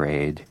military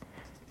parade.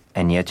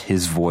 And yet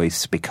his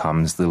voice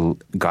becomes the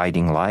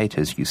guiding light,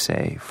 as you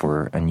say,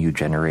 for a new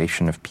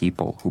generation of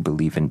people who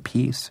believe in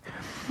peace.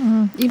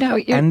 And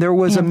there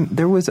was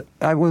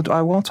I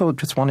also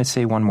just want to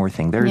say one more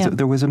thing.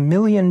 There was 1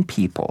 million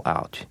people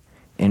out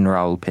in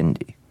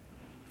Rawalpindi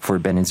for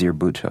Benazir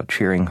Bhutto,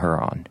 cheering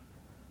her on.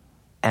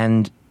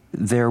 And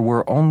there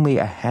were only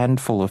a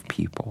handful of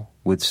people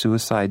with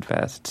suicide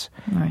vests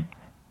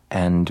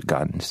and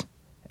guns.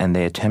 And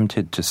they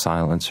attempted to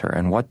silence her.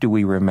 And what do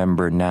we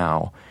remember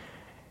now?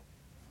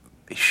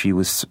 She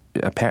was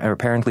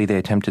apparently they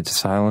attempted to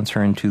silence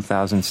her in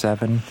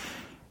 2007.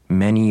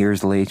 Many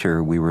years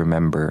later, we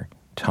remember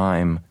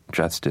time,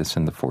 justice,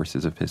 and the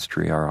forces of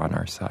history are on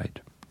our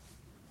side.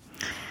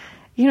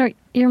 You're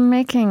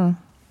making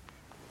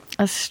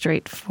a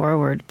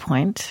straightforward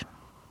point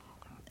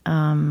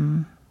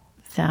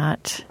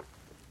that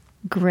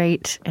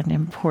great and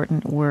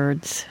important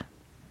words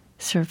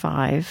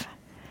survive.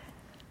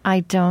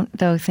 I don't,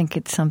 though, think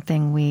it's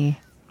something we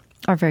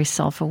are very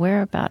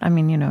self-aware about.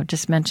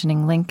 Just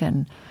mentioning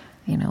Lincoln,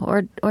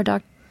 or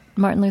Dr.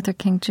 Martin Luther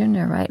King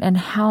Jr., right? And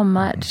how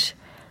much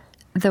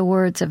the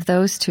words of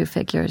those two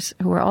figures,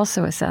 who were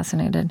also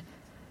assassinated,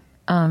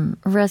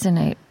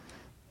 resonate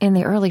in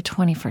the early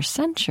 21st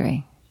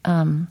century.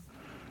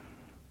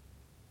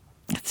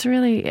 It's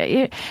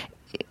really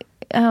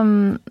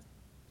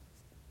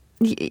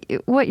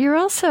what you're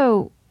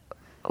also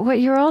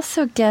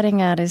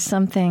getting at is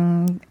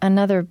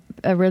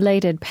a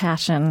related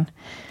passion.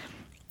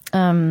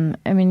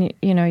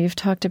 You've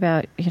talked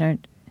about,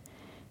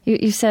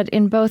 you said,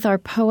 in both our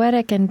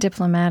poetic and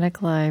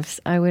diplomatic lives,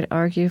 I would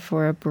argue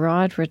for a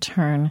broad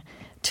return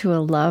to a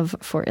love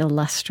for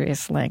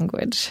illustrious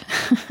language.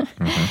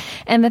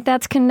 And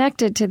that's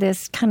connected to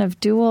this kind of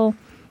dual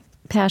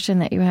passion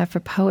that you have for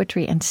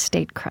poetry and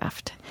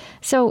statecraft.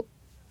 So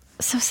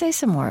say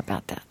some more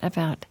about that,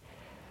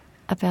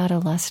 about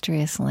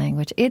illustrious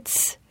language.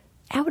 It's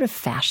out of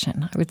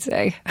fashion, I would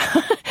say,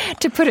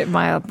 to put it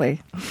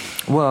mildly.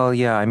 Well,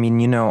 yeah, I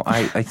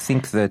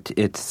think that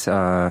it's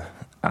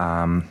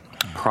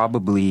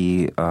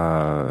probably,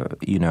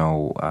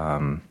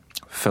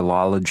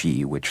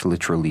 philology, which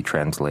literally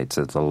translates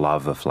as the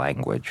love of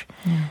language,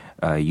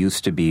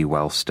 used to be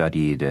well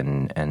studied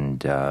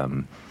and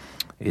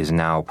is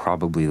now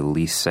probably the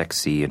least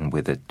sexy and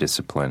with it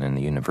discipline in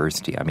the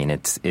university.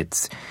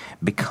 It's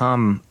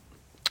become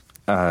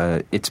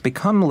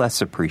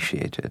less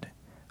appreciated.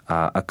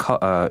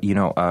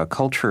 A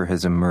culture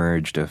has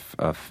emerged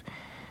of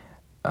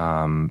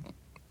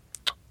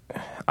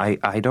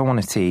I don't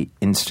want to say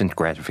instant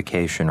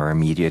gratification or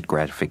immediate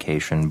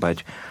gratification,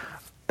 but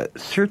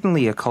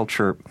certainly a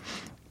culture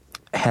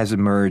has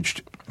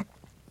emerged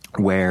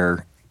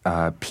where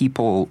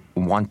people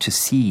want to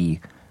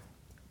see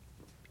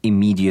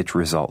immediate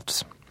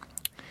results.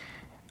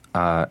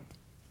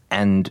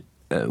 And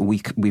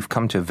we've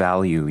come to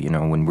value,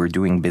 when we're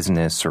doing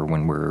business or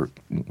when we're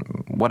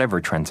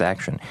whatever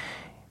transaction,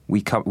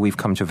 we've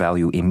come to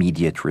value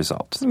immediate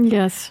results.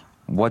 Yes.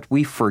 What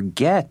we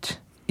forget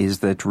is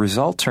that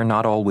results are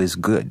not always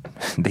good.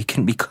 They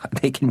can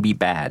be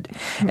bad.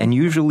 And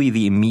usually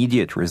the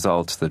immediate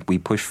results that we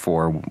push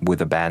for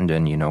with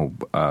abandon,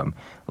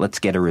 let's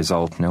get a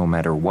result no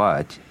matter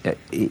what,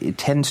 it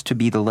tends to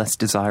be the less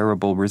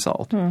desirable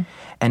result.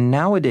 And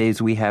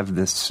nowadays we have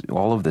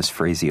all of this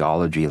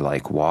phraseology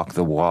like walk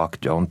the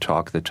walk, don't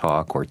talk the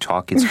talk, or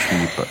talk is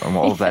cheap,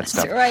 all of that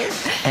stuff. Right.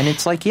 And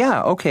it's like,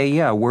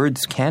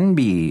 words can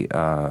be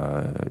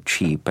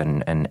cheap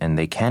and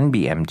they can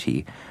be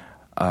empty.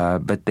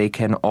 but they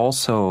can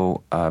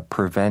also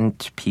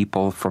prevent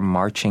people from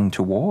marching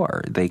to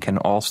war. They can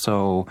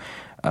also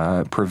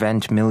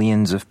prevent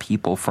millions of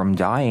people from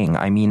dying.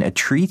 I mean, a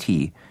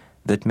treaty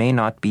that may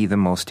not be the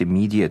most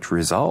immediate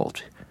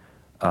result,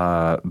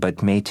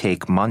 but may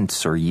take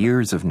months or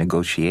years of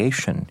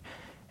negotiation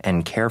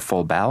and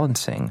careful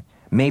balancing,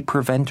 may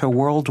prevent a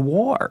world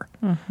war.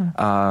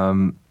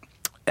 Mm-hmm.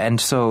 And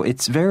so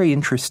it's very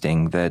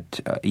interesting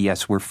that,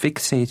 yes, we're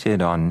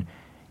fixated on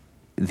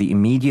the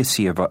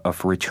immediacy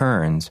of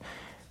returns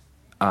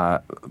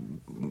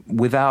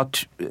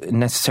without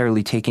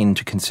necessarily taking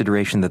into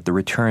consideration that the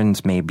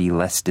returns may be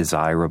less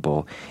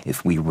desirable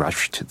if we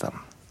rush to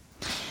them.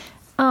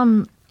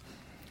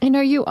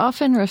 You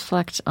often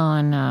reflect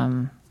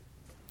on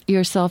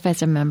yourself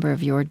as a member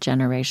of your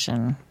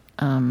generation.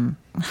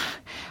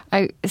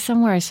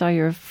 Somewhere I saw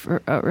you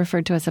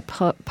referred to as a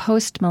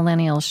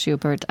post-millennial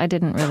Schubert. I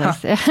didn't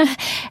realize that.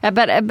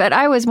 but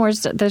I was more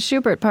the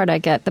Schubert part I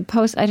get. The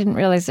post, I didn't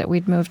realize that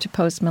we'd moved to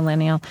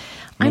post-millennial.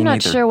 I'm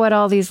not sure what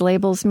all these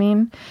labels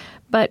mean,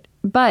 but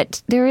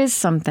there is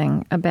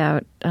something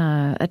about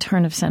a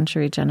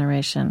turn-of-century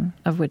generation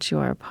of which you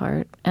are a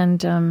part.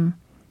 And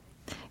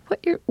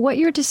what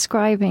you're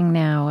describing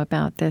now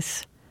about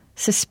this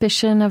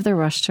suspicion of the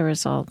rush to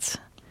results,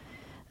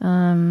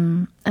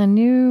 a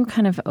new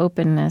kind of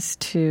openness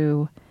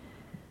to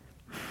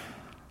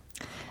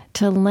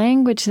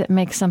language that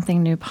makes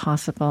something new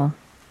possible,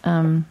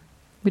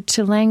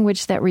 to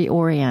language that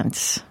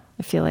reorients.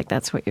 I feel like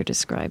that's what you're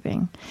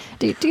describing.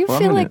 Do you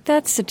feel like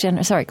that's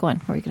the Sorry, go on.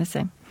 What were you going to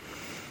say?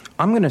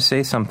 I'm going to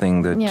say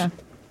something that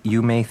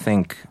you may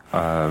think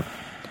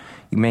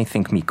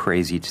me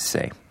crazy to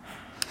say,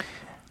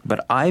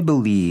 but I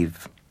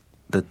believe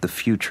that the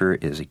future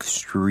is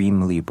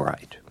extremely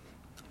bright.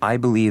 I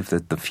believe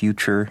that the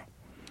future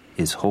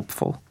is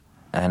hopeful,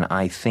 and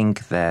I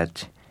think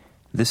that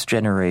this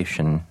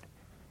generation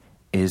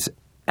is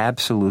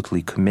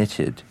absolutely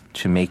committed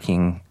to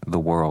making the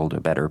world a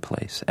better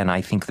place. And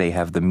I think they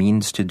have the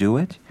means to do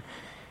it.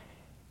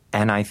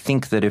 And I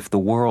think that if the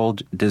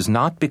world does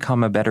not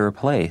become a better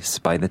place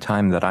by the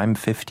time that I'm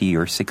 50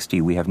 or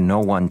 60, we have no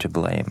one to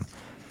blame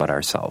but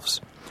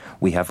ourselves.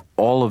 We have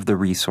all of the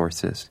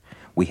resources.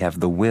 We have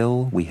the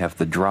will. We have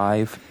the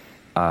drive.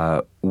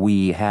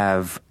 We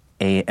have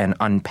an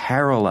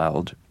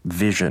unparalleled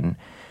vision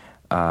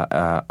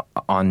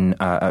an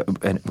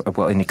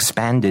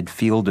expanded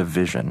field of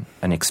vision,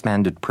 an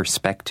expanded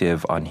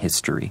perspective on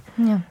history.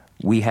 Yeah.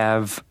 We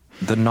have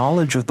the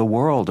knowledge of the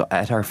world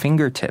at our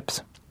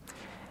fingertips.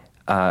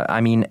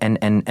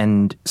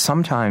 And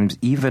sometimes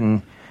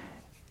even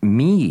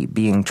me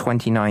being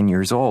 29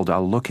 years old,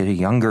 I'll look at a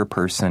younger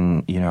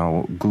person,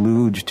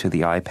 glued to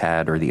the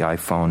iPad or the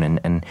iPhone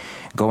and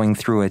going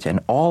through it.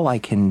 And all I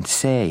can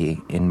say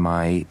in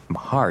my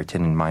heart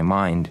and in my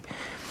mind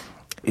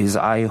is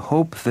I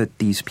hope that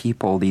these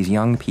people, these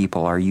young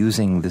people, are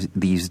using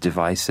these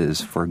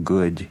devices for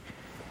good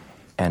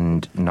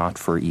and not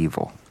for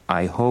evil.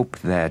 I hope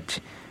that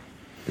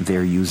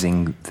they're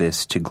using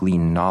this to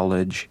glean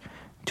knowledge,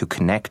 to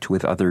connect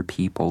with other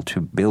people,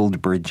 to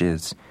build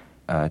bridges,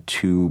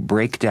 to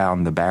break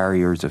down the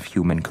barriers of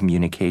human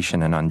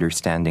communication and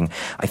understanding.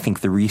 I think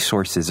the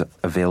resources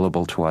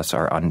available to us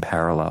are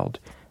unparalleled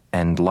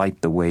and light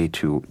the way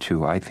to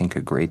I think,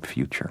 a great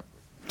future.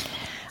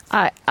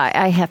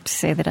 I have to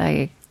say that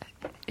I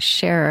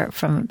share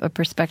from a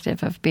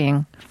perspective of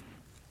being,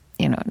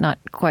 not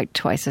quite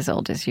twice as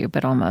old as you,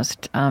 but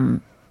almost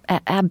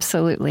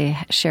absolutely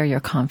share your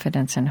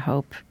confidence and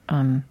hope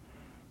in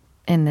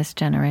this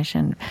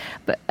generation.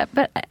 But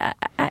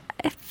I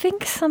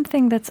think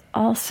something that's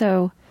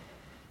also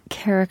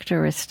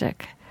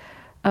characteristic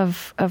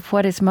of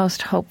what is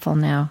most hopeful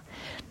now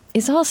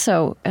is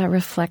also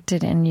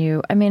reflected in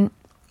you. I mean,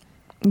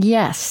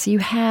 yes, you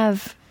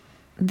have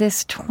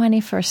this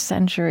 21st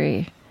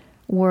century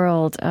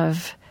world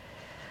of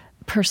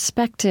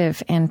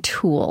perspective and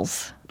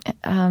tools.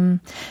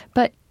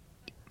 But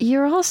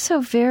you're also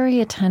very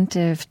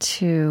attentive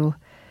to,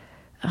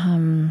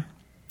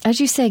 as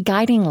you say,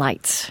 guiding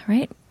lights,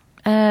 right?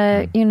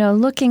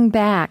 Looking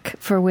back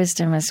for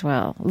wisdom as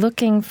well,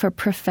 looking for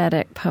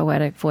prophetic,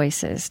 poetic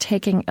voices,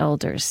 taking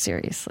elders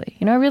seriously.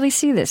 I really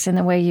see this in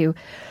the way you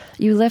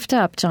lift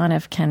up John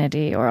F.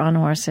 Kennedy or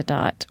Anwar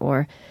Sadat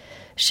or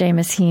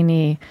Seamus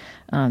Heaney,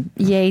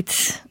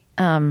 Yeats.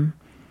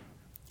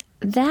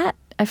 That,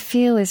 I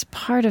feel, is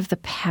part of the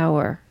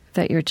power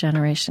that your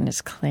generation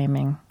is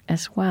claiming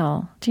as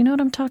well. Do you know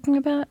what I'm talking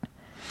about?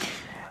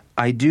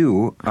 I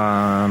do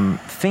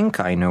think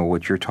I know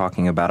what you're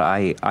talking about.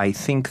 I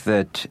think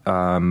that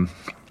I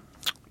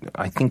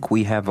think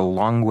we have a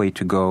long way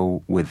to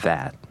go with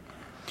that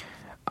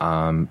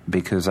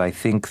because I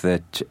think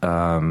that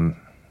I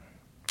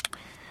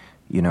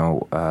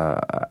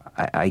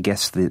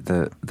guess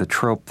the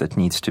trope that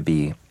needs to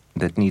be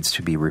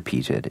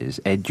repeated is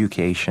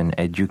education,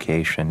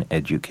 education,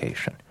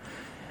 education,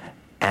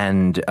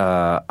 and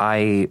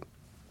I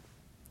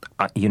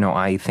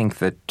think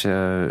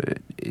that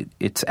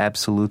it's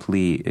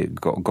absolutely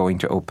going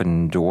to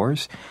open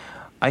doors.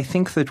 I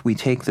think that we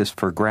take this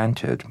for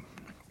granted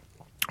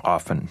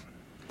often.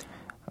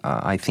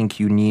 I think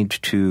you need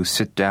to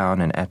sit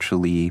down and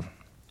actually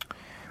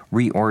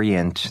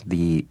reorient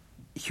the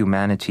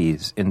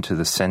humanities into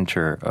the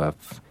center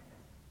of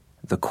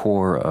the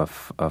core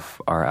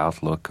of our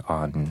outlook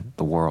on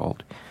the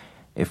world,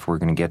 if we're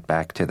going to get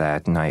back to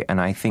that. And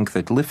I think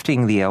that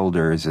lifting the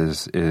elders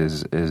is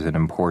an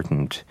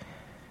important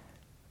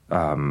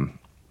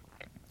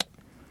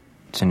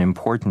it's an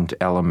important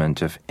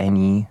element of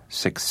any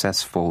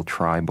successful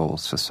tribal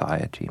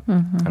society.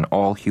 Mm-hmm. And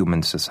all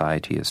human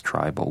society is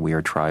tribal. We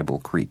are tribal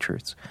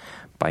creatures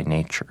by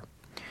nature.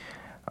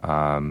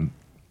 And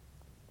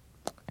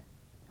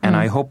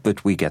I hope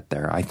that we get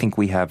there. I think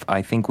we have a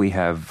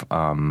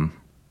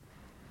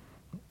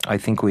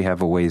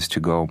ways to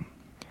go.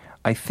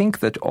 I think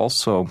that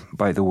also,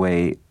 by the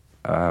way,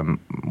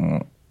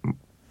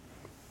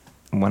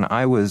 when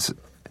I was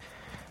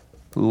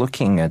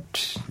looking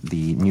at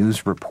the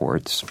news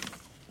reports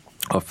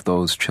of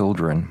those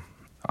children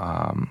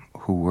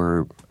who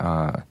were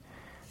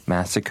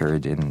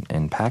massacred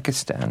in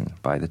Pakistan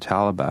by the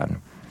Taliban,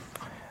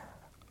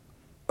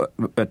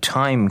 a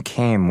time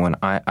came when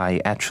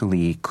I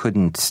actually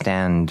couldn't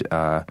stand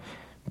to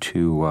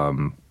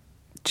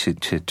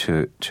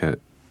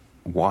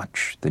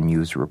watch the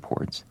news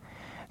reports,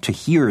 to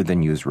hear the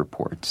news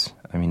reports.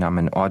 I mean, I'm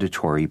an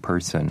auditory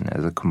person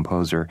as a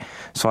composer,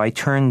 so I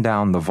turned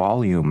down the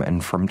volume,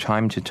 and from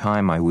time to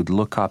time I would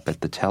look up at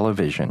the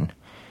television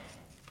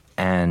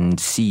and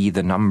see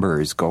the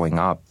numbers going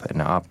up and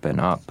up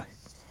and up.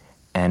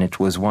 And it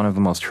was one of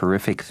the most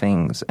horrific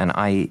things. And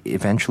I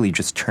eventually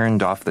just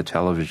turned off the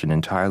television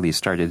entirely,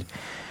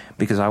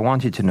 because I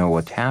wanted to know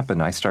what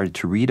happened. I started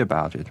to read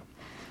about it.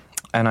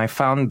 And I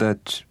found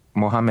that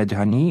Mohammed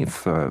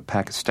Hanif, a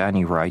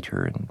Pakistani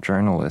writer and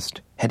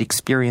journalist, had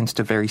experienced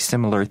a very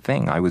similar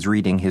thing. I was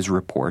reading his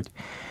report.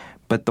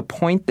 But the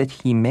point that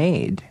he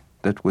made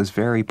that was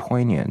very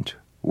poignant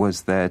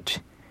was that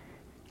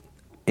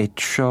it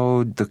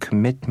showed the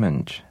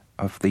commitment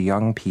of the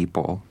young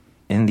people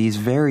in these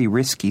very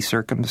risky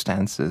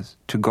circumstances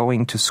to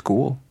going to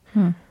school,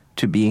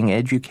 to being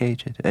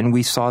educated. And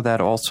we saw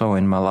that also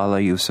in Malala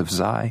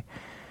Yousafzai.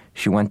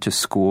 She went to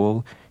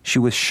school. She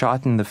was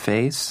shot in the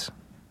face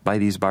by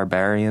these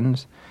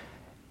barbarians.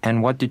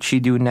 And what did she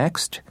do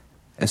next?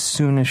 As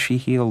soon as she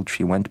healed,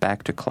 she went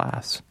back to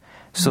class.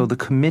 So the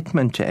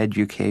commitment to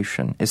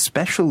education,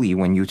 especially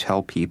when you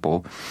tell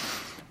people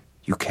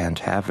you can't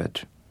have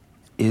it,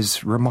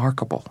 is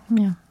remarkable.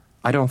 Yeah.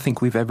 I don't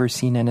think we've ever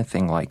seen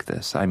anything like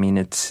this. I mean,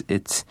 it's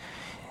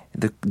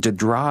the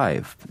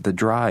drive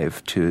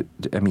to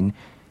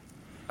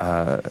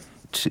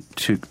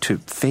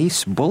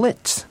face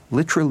bullets,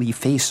 literally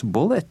face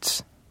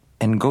bullets,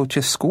 and go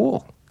to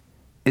school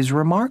is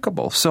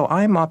remarkable. So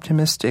I'm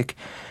optimistic,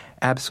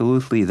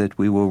 absolutely, that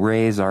we will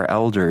raise our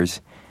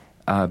elders,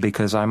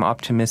 because I'm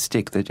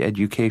optimistic that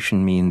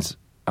education means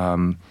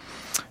an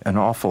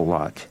awful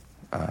lot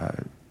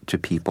to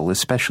people,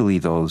 especially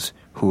those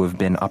who have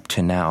been up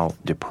to now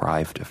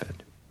deprived of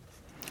it.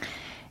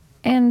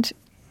 And,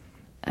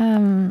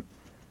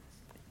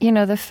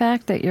 the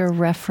fact that your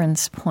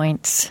reference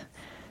points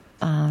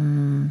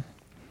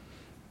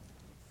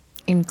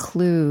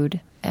include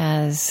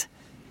as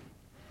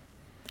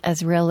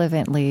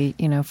relevantly,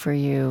 for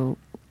you,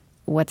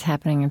 what's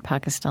happening in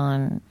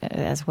Pakistan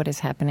as what is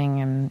happening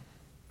in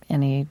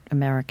any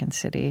American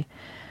city,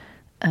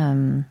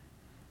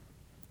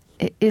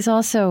 is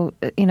also,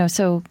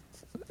 so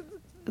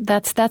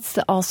that's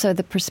also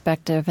the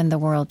perspective and the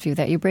worldview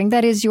that you bring.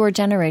 That is your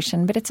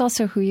generation, but it's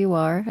also who you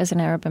are as an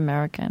Arab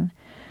American,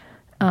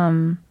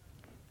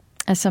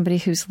 as somebody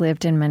who's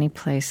lived in many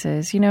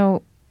places.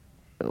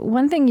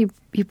 One thing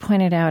you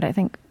pointed out, I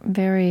think,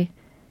 very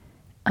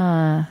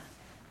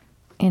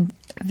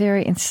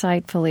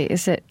insightfully,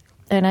 is that,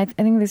 and I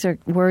think these are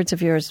words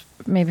of yours,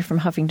 maybe from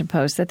Huffington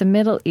Post, that the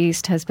Middle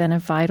East has been a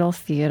vital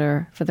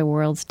theater for the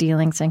world's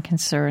dealings and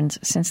concerns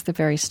since the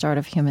very start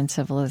of human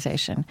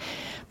civilization.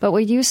 But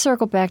what you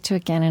circle back to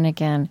again and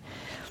again,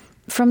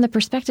 from the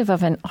perspective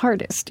of an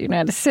artist,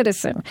 a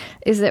citizen,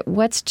 is that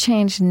what's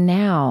changed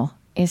now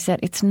is that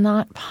it's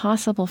not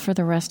possible for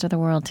the rest of the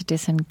world to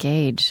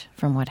disengage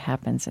from what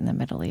happens in the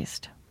Middle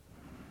East.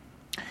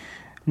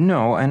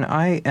 No, and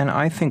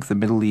I think the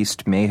Middle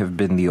East may have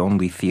been the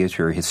only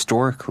theater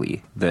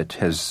historically that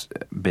has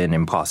been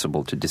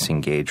impossible to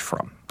disengage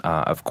from.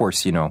 Of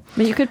course,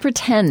 But you could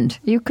pretend.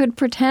 You could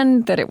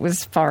pretend that it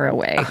was far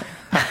away.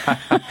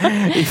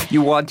 If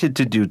you wanted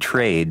to do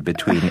trade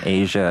between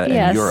Asia and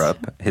Yes.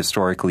 Europe,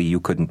 historically you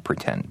couldn't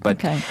pretend.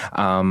 But Okay.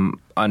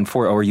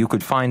 or you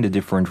could find a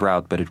different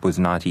route, but it was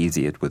not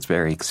easy. It was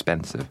very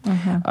expensive.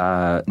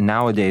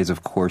 Nowadays,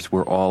 of course,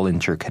 we're all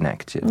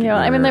interconnected. Yeah,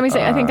 let me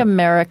say, I think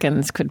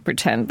Americans could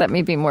pretend. Let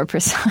me be more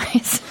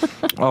precise.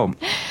 Oh,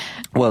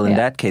 well, in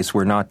that case,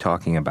 we're not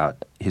talking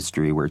about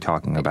history. We're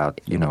talking about,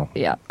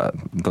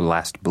 the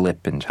last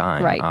blip in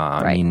time. Right,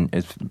 I mean,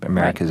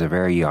 America is a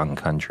very young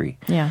country.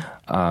 Yeah.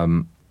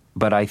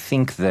 But I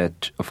think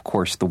that, of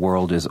course, the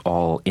world is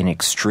all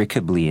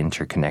inextricably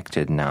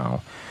interconnected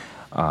now.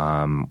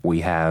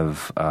 We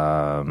have,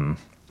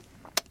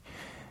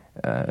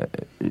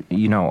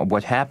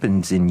 what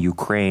happens in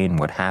Ukraine,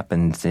 what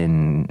happens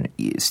in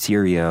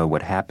Syria,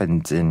 what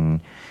happens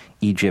in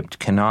Egypt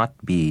cannot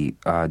be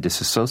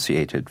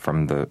disassociated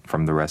from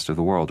the rest of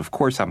the world. Of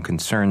course, I'm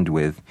concerned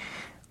with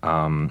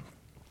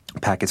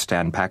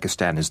Pakistan.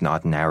 Pakistan is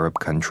not an Arab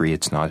country.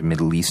 It's not a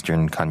Middle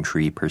Eastern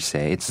country per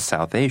se. It's a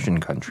South Asian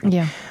country.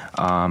 Yeah.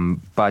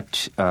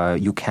 But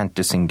you can't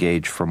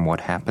disengage from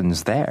what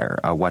happens there.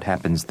 What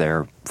happens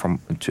there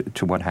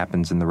to what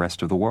happens in the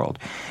rest of the world.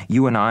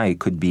 You and I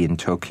could be in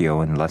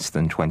Tokyo in less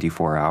than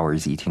 24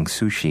 hours eating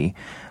sushi.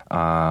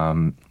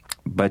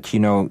 But,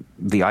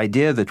 the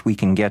idea that we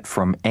can get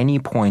from any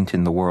point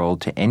in the world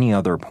to any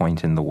other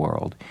point in the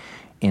world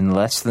in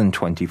less than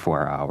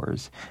 24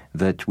 hours,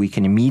 that we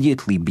can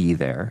immediately be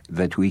there,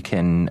 that we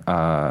can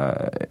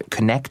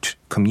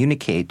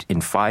communicate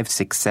in 5,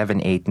 6,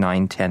 7, 8,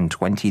 9, 10,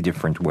 20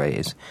 different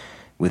ways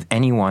with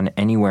anyone,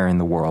 anywhere in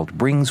the world,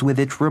 brings with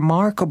it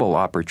remarkable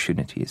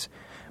opportunities,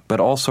 but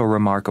also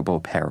remarkable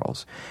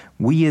perils.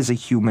 We as a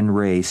human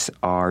race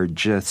are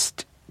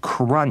just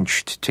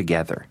crunched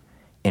together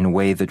in a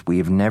way that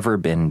we've never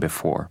been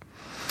before.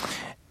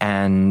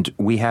 And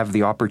we have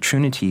the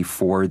opportunity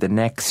for the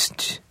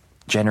next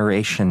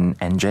generation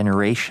and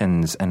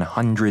generations and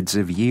hundreds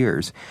of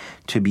years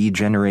to be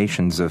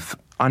generations of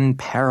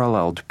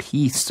unparalleled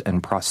peace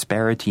and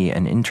prosperity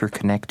and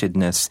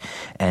interconnectedness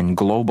and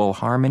global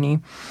harmony.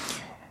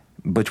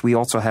 But we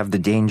also have the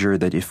danger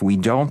that if we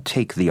don't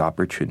take the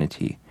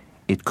opportunity,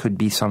 it could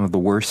be some of the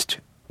worst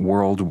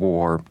world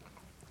war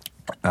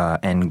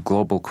and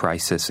global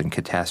crisis and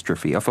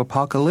catastrophe of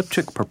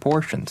apocalyptic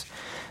proportions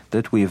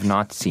that we have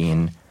not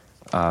seen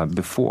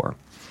before.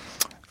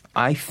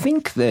 I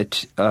think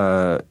that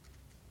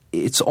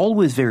it's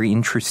always very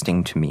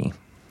interesting to me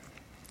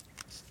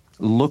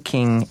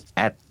looking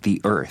at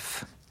the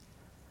Earth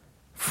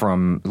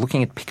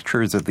looking at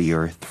pictures of the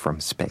Earth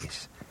from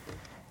space.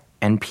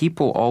 And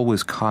people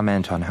always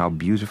comment on how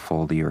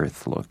beautiful the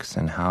Earth looks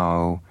and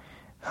how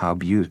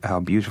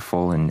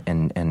beautiful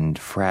and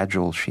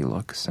fragile she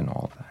looks and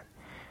all that.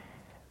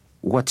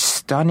 What's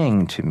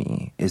stunning to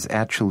me is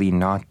actually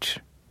not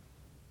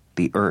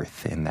the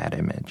Earth in that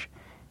image.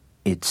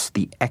 It's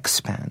the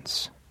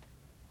expanse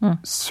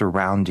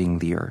surrounding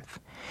the Earth.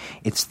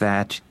 It's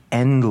that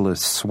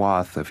endless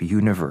swath of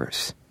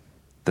universe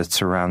that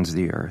surrounds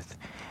the Earth.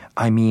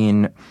 I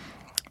mean,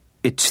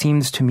 it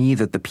seems to me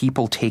that the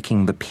people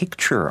taking the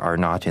picture are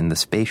not in the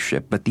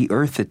spaceship, but the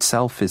Earth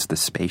itself is the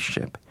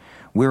spaceship.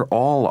 We're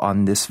all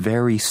on this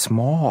very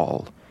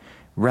small,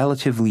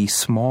 relatively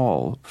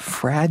small,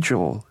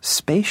 fragile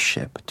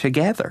spaceship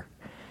together.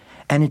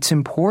 And it's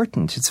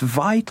important, it's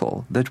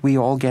vital that we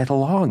all get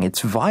along.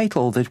 It's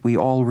vital that we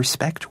all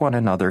respect one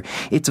another.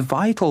 It's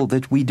vital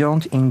that we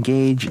don't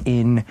engage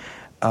in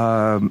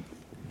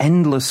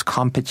endless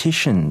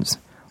competitions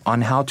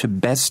on how to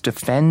best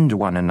defend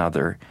one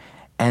another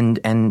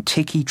and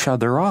tick each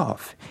other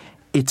off.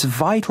 It's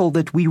vital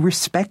that we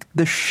respect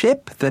the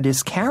ship that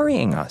is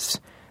carrying us,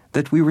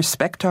 that we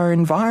respect our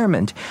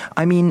environment.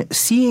 I mean,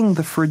 seeing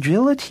the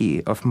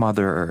fragility of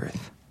Mother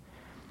Earth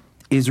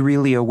is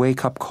really a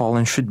wake-up call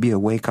and should be a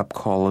wake-up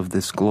call of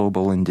this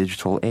global and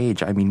digital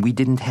age. I mean, we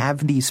didn't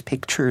have these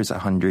pictures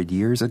 100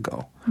 years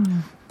ago.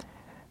 Mm.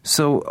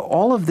 So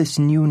all of this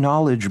new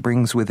knowledge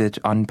brings with it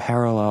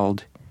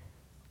unparalleled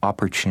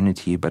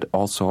opportunity, but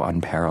also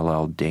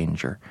unparalleled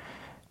danger.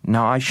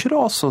 Now, I should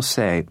also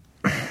say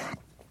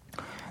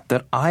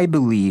that I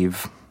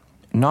believe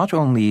not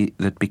only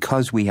that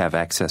because we have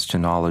access to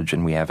knowledge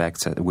and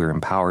we're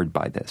empowered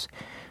by this,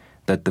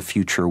 that the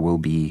future will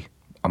be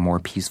a more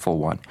peaceful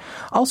one.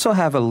 I also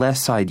have a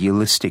less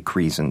idealistic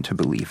reason to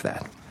believe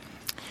that.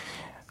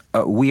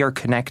 We are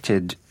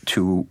connected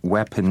to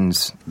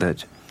weapons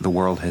that the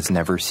world has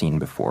never seen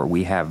before.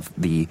 We have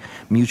the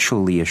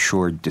mutually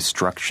assured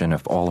destruction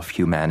of all of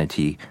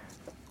humanity,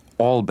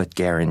 all but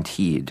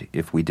guaranteed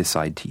if we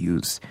decide to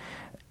use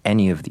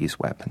any of these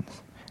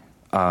weapons.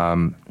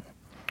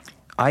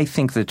 I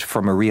think that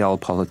from a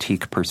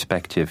realpolitik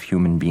perspective,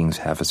 human beings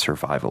have a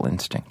survival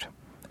instinct.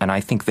 And I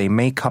think they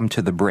may come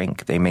to the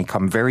brink. They may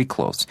come very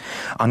close,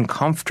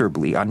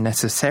 uncomfortably,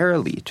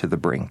 unnecessarily to the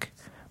brink.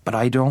 But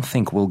I don't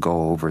think we'll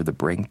go over the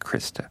brink,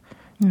 Krista,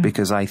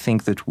 because I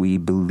think that we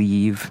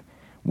believe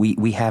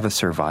we have a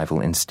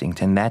survival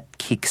instinct, and that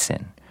kicks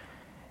in.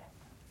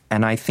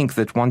 And I think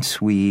that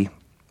once we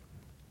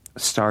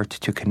start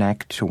to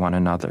connect to one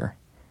another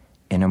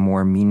in a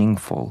more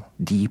meaningful,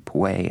 deep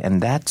way,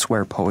 and that's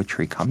where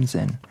poetry comes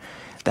in.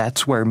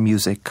 That's where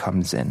music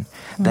comes in.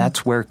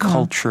 That's where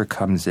culture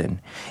comes in.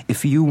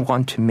 If you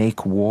want to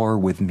make war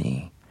with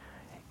me,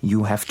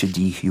 you have to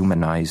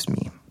dehumanize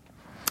me.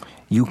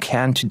 You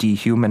can't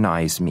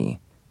dehumanize me.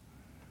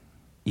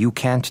 You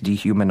can't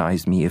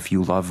dehumanize me if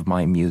you love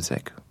my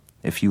music,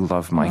 if you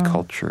love my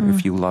culture,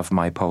 if you love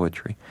my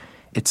poetry.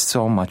 It's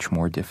so much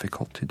more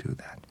difficult to do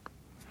that.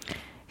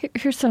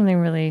 Here's something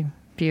really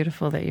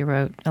beautiful that you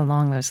wrote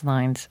along those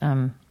lines.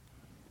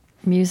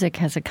 Music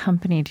has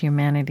accompanied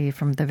humanity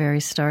from the very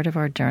start of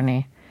our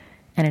journey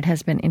and it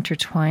has been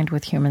intertwined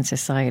with human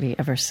society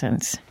ever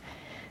since.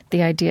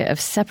 The idea of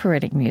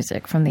separating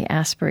music from the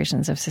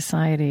aspirations of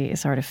society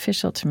is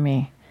artificial to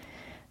me.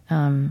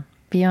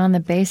 Beyond the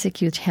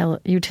basic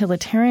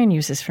utilitarian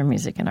uses for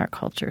music in our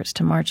cultures,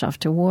 to march off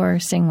to war,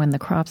 sing when the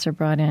crops are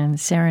brought in,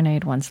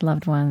 serenade one's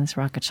loved ones,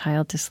 rock a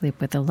child to sleep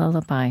with a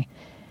lullaby,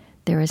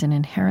 there is an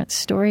inherent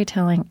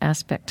storytelling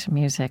aspect to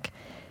music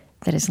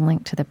that is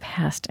linked to the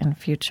past and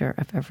future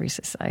of every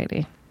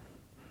society.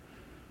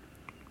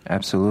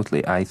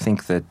 Absolutely. I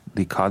think that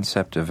the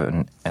concept of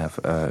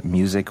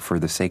music for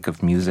the sake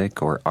of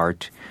music or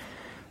art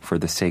for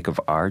the sake of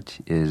art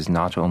is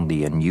not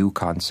only a new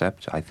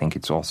concept, I think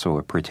it's also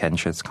a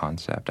pretentious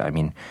concept. I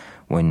mean,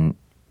 when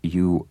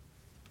you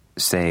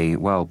say,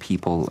 well,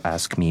 people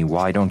ask me,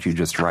 why don't you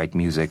just write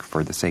music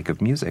for the sake of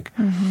music?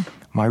 Mm-hmm.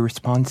 My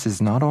response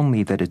is not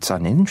only that it's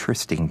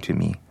uninteresting to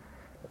me,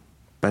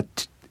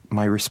 but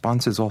my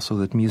response is also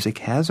that music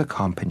has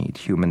accompanied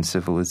human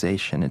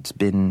civilization. It's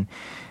been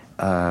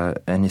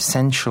an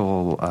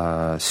essential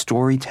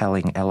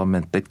storytelling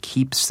element that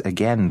keeps,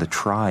 again, the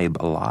tribe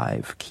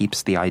alive,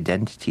 keeps the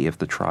identity of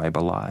the tribe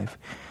alive.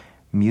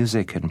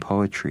 Music and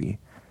poetry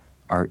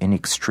are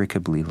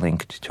inextricably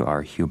linked to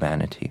our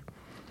humanity.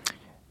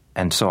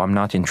 And so I'm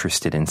not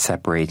interested in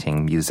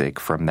separating music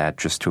from that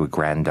just to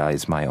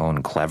aggrandize my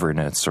own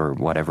cleverness or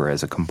whatever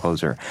as a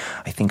composer.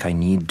 I think I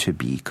need to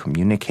be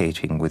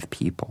communicating with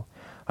people.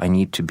 I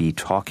need to be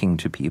talking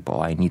to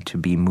people. I need to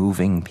be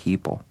moving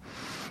people.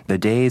 The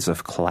days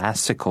of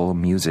classical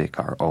music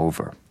are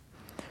over.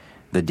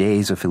 The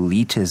days of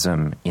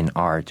elitism in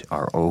art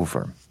are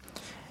over.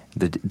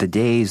 The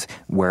days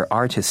where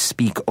artists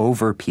speak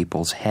over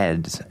people's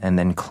heads and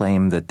then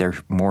claim that they're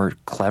more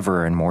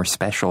clever and more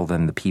special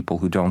than the people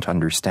who don't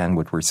understand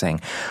what we're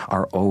saying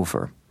are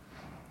over.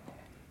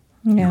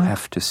 Yeah. You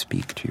have to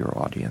speak to your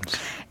audience.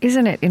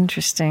 Isn't it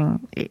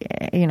interesting,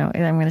 I'm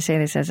going to say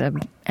this as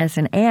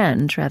an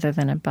and rather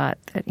than a but,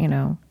 that,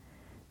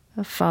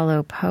 a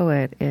follow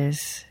poet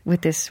is,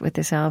 with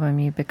this album,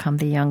 you become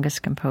the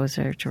youngest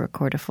composer to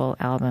record a full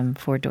album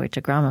for Deutsche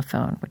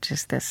Grammophon, which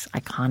is this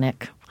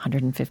iconic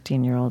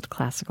 115-year-old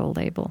classical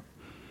label.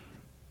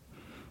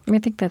 I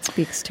think that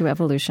speaks to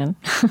evolution.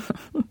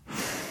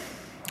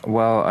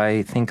 Well,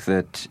 I think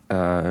that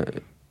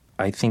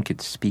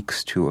it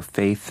speaks to a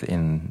faith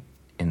in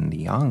the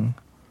young.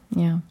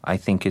 Yeah. I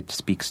think it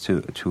speaks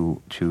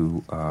to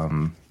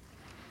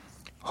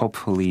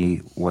hopefully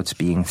what's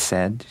being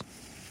said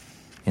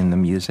in the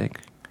music.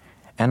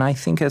 And I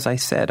think, as I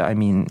said,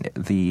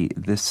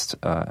 this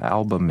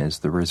album is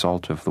the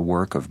result of the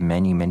work of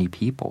many, many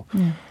people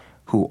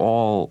who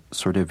all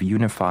sort of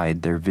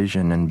unified their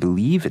vision and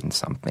believe in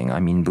something.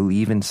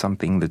 Believe in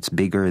something that's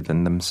bigger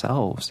than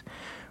themselves.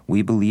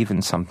 We believe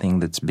in something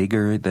that's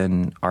bigger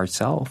than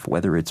ourselves,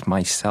 whether it's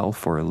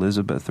myself or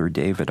Elizabeth or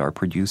David, our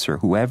producer,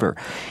 whoever.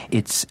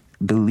 It's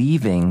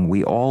believing,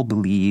 we all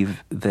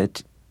believe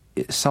that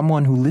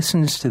someone who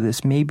listens to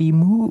this may be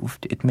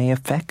moved. It may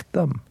affect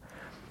them.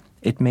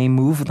 It may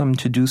move them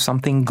to do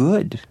something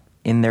good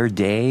in their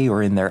day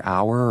or in their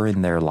hour or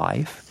in their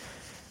life.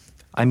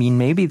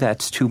 Maybe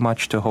that's too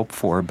much to hope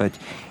for, but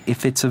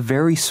if it's a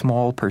very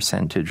small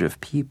percentage of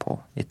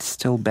people, it's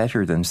still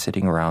better than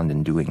sitting around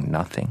and doing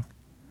nothing.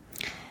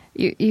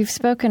 You've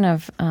spoken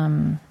of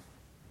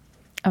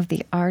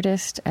the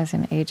artist as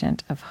an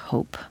agent of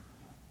hope,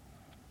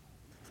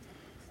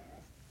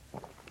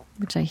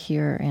 which I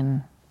hear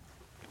in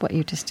what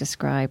you just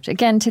described.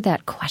 Again, to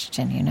that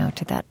question,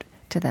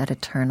 to that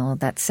eternal,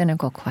 that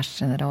cynical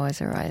question that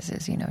always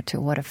arises,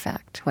 to what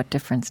effect, what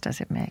difference does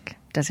it make?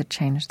 Does it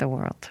change the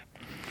world?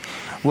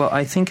 Well,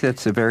 I think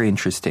that's a very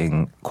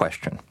interesting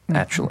question,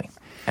 actually.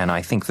 And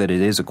I think that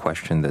it is a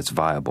question that's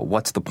viable.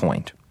 What's the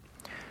point?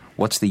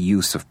 What's the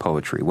use of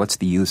poetry? What's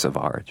the use of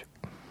art?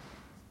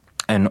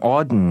 And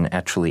Auden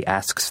actually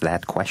asks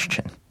that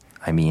question.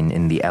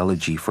 In the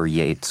Elegy for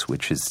Yeats,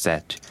 which is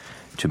set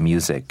to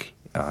music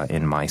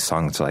in my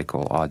song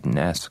cycle,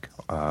 Auden-esque,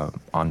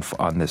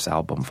 on this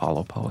album,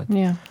 Follow Poet.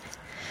 Yeah.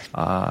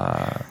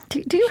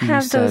 Do you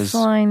have those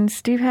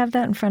lines? Do you have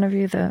that in front of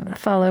you, the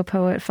follow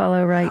poet,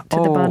 follow right to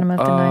the bottom of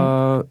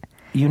the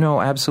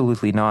night?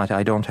 Absolutely not.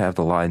 I don't have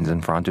the lines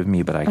in front of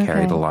me, but I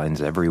carry the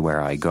lines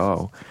everywhere I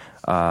go.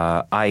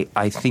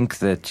 I think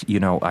that,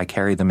 I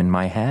carry them in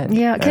my head.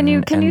 Yeah. Can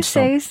you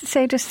say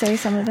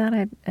some of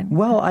that?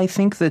 Well, I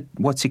think that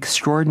what's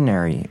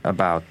extraordinary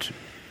about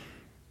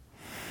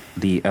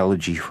the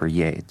Elegy for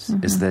Yeats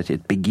is that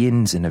it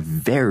begins in a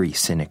very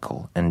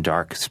cynical and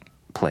dark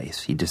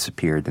place. He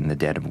disappeared in the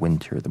dead of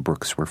winter. The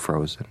brooks were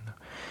frozen.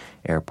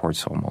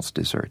 Airports almost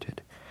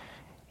deserted.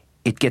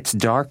 It gets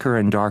darker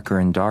and darker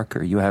and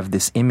darker. You have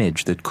this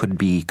image that could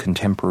be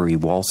contemporary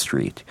Wall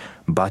Street,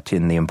 but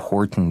in the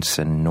importance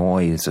and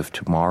noise of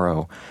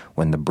tomorrow,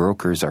 when the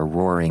brokers are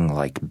roaring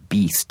like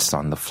beasts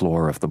on the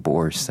floor of the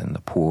bourse and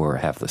the poor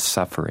have the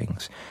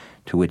sufferings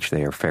to which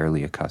they are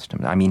fairly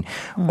accustomed.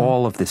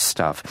 All of this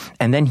stuff.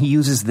 And then he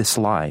uses this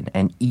line,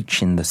 and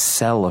each in the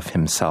cell of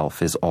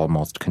himself is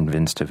almost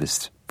convinced of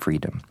his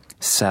freedom.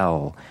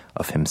 cell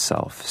of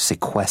himself,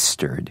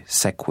 sequestered,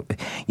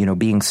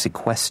 being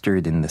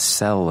sequestered in the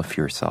cell of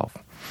yourself.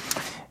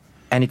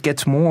 And it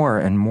gets more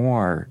and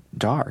more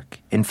dark.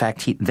 In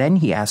fact,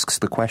 he asks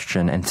the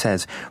question and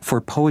says, "For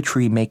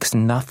poetry makes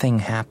nothing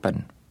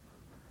happen."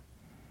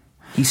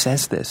 He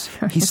says this.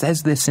 He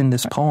says this in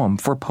this poem,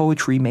 "For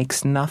poetry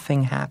makes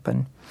nothing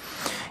happen.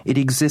 It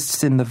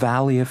exists in the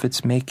valley of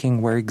its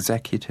making where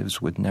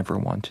executives would never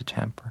want to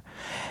tamper."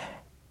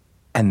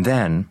 And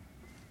then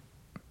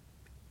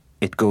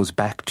it goes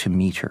back to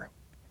meter.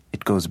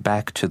 It goes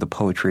back to the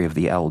poetry of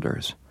the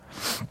elders.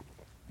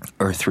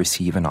 "Earth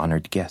receive an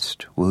honored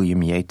guest.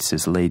 William Yeats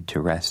is laid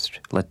to rest.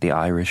 Let the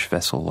Irish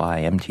vessel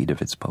lie emptied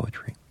of its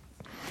poetry."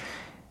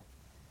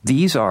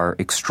 These are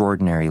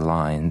extraordinary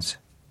lines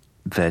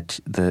that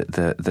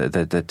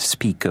that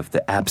speak of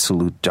the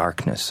absolute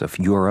darkness of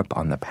Europe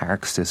on the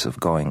paroxysm of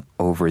going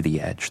over the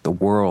edge, the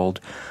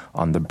world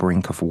on the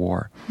brink of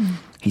war.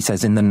 He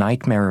says, "In the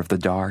nightmare of the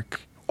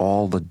dark,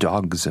 all the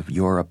dogs of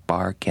Europe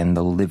bark, and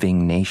the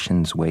living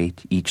nations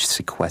wait, each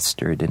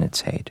sequestered in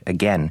its hate."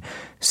 Again,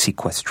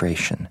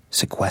 sequestration,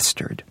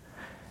 sequestered,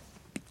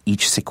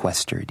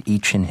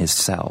 each in his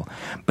cell.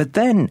 But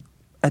then,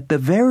 at the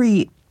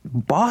very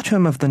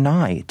bottom of the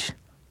night,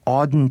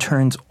 Auden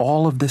turns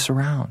all of this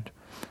around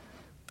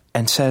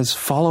and says,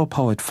 "Follow,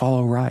 poet,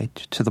 follow right,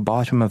 to the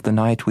bottom of the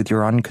night with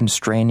your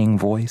unconstraining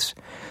voice,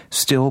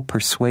 still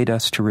persuade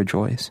us to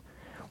rejoice.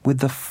 With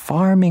the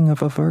farming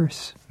of a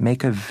verse,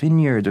 make a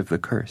vineyard of the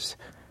curse.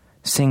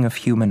 Sing of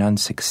human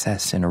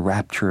unsuccess in a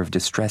rapture of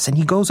distress." And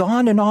he goes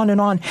on and on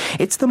and on.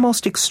 It's the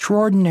most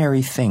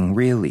extraordinary thing,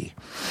 really.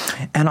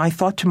 And I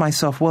thought to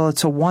myself, well,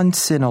 it's a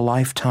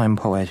once-in-a-lifetime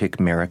poetic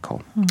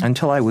miracle.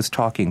 Until I was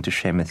talking to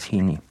Seamus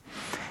Heaney,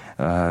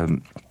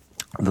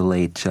 the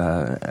late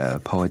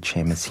poet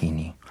Seamus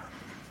Heaney.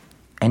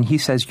 And he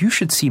says, "You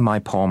should see my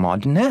poem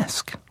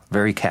Audenesque,"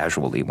 very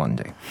casually one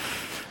day.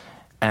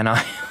 And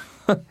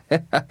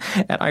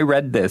I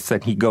read this,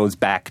 and he goes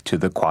back to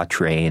the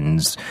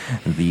quatrains,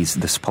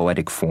 this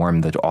poetic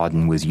form that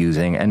Auden was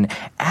using, and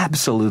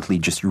absolutely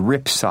just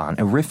riffs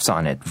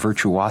on it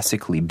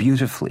virtuosically,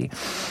 beautifully,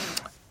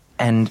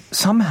 and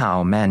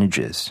somehow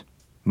manages,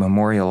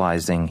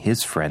 memorializing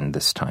his friend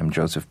this time,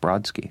 Joseph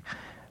Brodsky,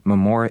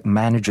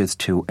 manages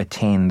to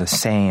attain the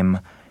same,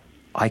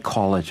 I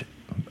call it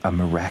a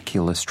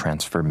miraculous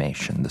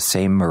transformation, the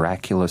same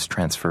miraculous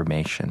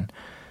transformation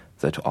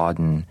that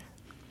Auden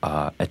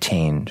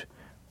attained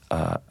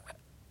a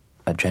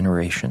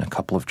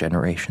couple of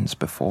generations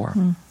before.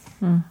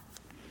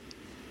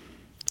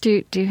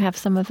 Do you have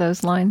some of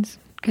those lines?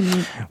 Can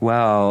you?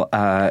 Well,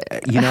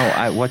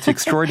 what's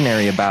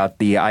extraordinary about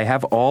I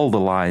have all the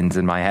lines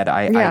in my head.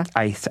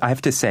 I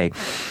have to say,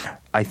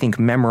 I think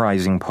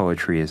memorizing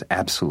poetry is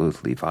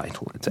absolutely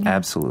vital. It's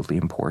absolutely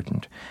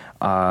important.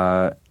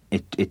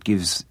 It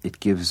gives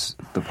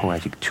the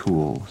poetic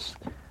tools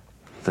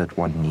that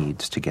one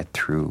needs to get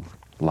through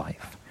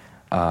life.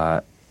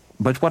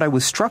 But what I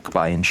was struck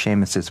by in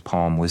Seamus's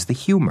poem was the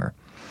humor.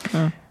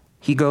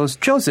 He goes,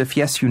 "Joseph,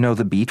 yes, you know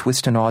the beat.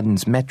 Wystan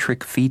Auden's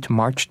metric feet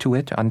march to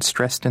it,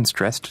 unstressed and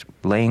stressed,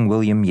 laying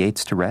William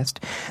Yeats to rest.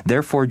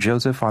 Therefore,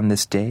 Joseph, on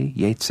this day,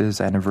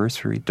 Yeats's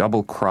anniversary,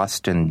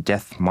 double-crossed and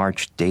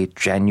death-marched date,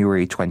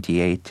 January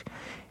 28,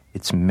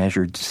 its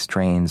measured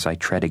strains I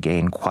tread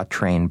again,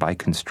 quatrain by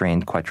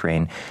constrained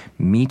quatrain,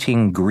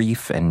 meeting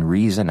grief and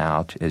reason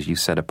out, as you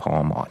said a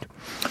poem ought."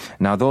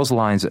 Now, those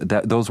lines,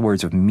 those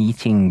words of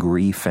meeting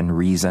grief and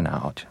reason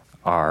out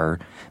are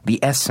the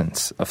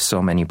essence of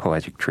so many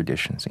poetic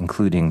traditions,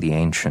 including the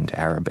ancient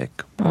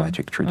Arabic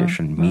poetic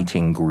tradition,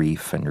 meeting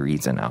grief and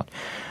reason out.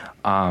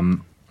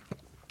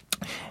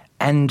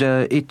 And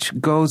it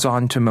goes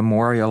on to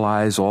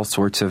memorialize all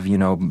sorts of,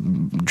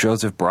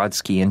 Joseph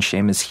Brodsky and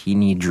Seamus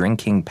Heaney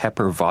drinking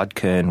pepper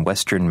vodka in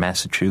Western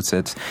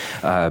Massachusetts,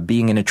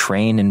 being in a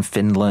train in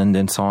Finland,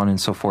 and so on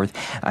and so forth.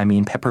 I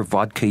mean, pepper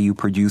vodka you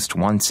produced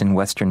once in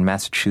Western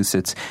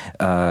Massachusetts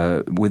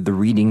with the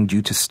reading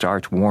due to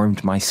start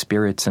warmed my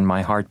spirits and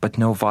my heart, but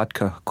no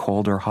vodka,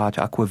 cold or hot,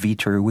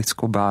 aquavita or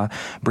whiskoba,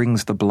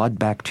 brings the blood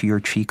back to your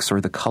cheeks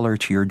or the color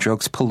to your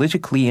jokes,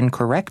 politically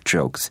incorrect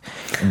jokes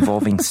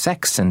involving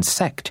sex and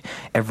sect,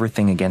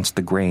 everything against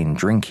the grain,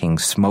 drinking,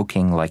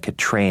 smoking like a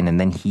train. And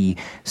then he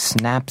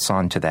snaps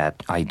onto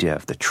that idea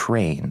of the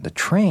train. The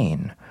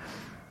train.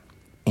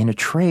 In a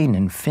train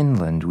in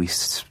Finland, we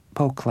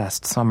spoke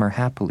last summer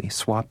happily,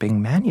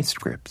 swapping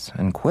manuscripts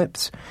and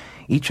quips,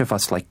 each of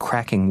us like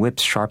cracking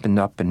whips sharpened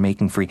up and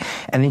making free.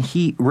 And then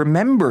he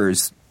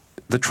remembers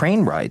the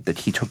train ride that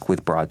he took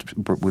with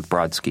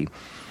Brodsky.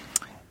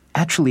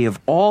 Actually, of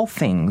all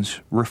things,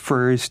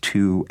 refers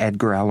to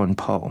Edgar Allan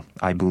Poe,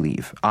 I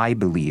believe. I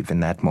believe in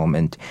that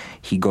moment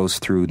he goes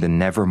through the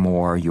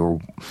nevermore,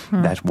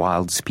 that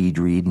wild speed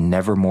read,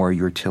 nevermore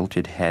your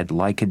tilted head,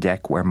 like a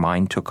deck where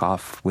mine took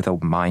off with a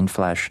mind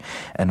flash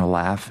and a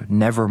laugh,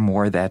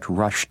 nevermore that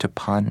rush to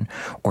pun,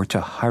 or to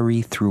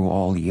hurry through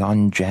all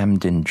yon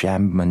jammed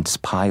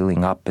enjambments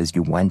piling up as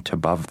you went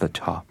above the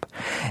top.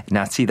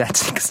 Now, see,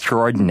 that's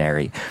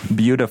extraordinary,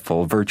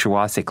 beautiful,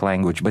 virtuosic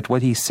language. But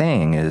what he's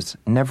saying is,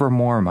 never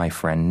more, my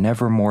friend,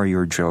 never more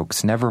your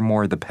jokes, never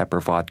more the pepper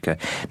vodka,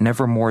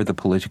 never more the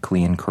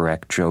politically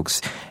incorrect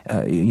jokes.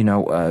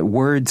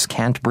 Words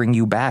can't bring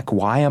you back.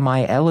 Why am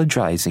I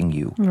elegizing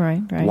you?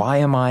 Right. Why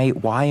am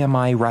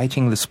I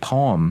writing this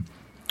poem,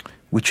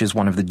 which is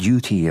one of the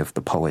duty of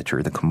the poets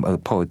or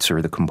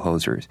the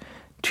composers,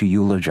 to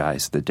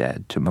eulogize the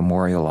dead, to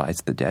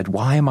memorialize the dead?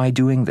 Why am I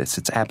doing this?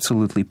 It's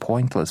absolutely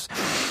pointless.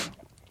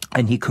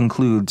 And he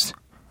concludes,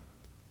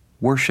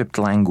 worshipped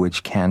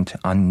language can't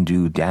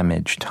undo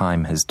damage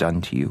time has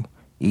done to you.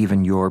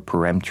 Even your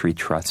peremptory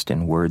trust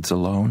in words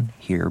alone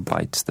here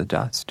bites the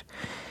dust.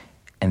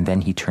 And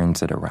then he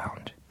turns it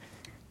around.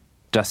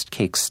 Dust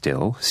cake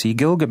still, see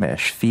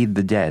Gilgamesh, feed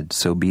the dead,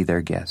 so be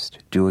their guest.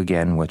 Do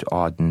again what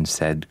Auden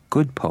said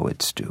good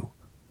poets do,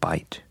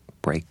 bite,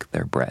 break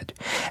their bread.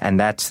 And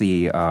that's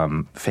the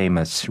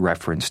famous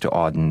reference to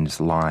Auden's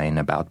line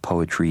about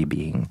poetry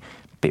being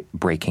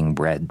breaking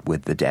bread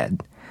with the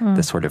dead,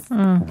 the sort of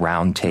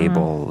round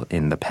table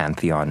in the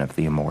pantheon of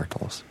the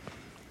immortals.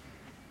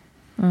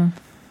 Wow.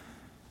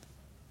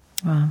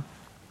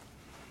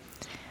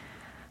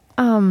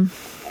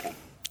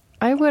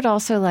 I would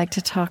also like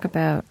to talk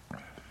about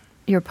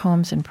your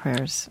Poems and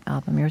Prayers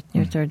album,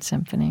 your third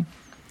symphony.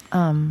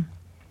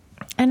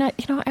 And I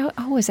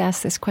always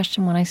ask this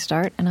question when I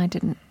start, and I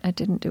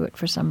didn't do it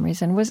for some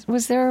reason.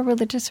 Was there a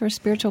religious or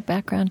spiritual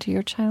background to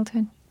your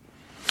childhood?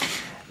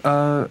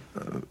 Other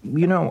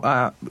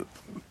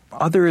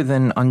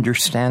than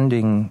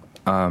understanding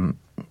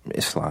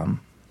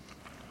Islam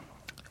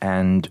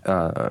and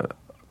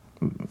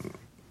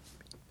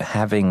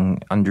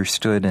having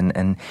understood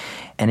and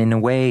in a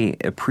way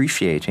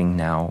appreciating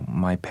now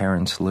my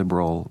parents'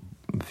 liberal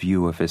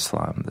view of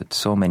Islam that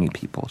so many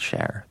people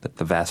share, that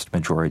the vast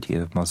majority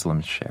of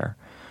Muslims share.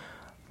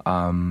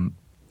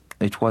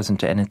 It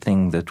wasn't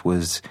anything that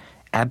was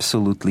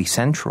absolutely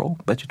central,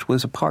 but it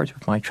was a part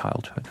of my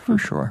childhood, for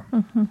sure.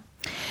 Mm-hmm.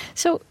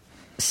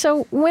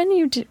 So when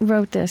you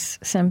wrote this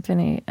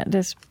symphony,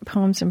 this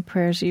Poems and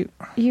Prayers,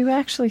 you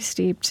actually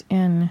steeped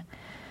in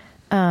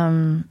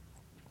the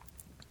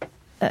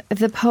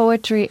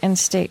poetry and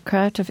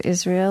statecraft of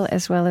Israel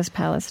as well as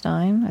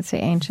Palestine, I'd say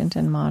ancient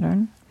and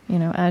modern,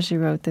 as you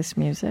wrote this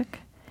music.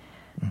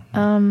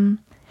 Mm-hmm.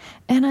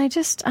 And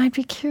I'd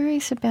be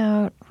curious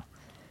about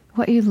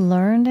what you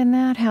learned in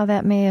that, how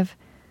that may have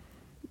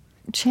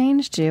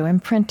changed you,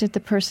 imprinted the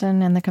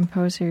person and the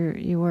composer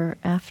you were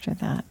after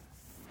that.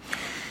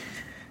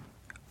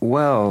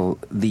 Well,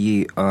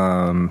 the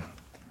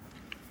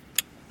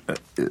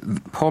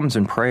Poems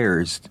and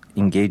Prayers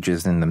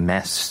engages in the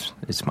mess,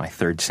 it's my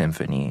third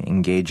symphony,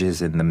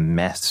 engages in the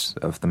mess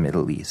of the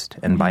Middle East.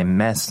 And by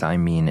mess, I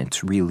mean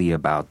it's really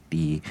about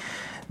the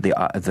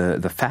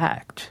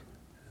fact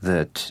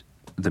that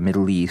the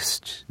Middle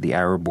East, the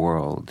Arab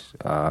world,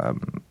 the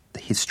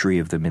history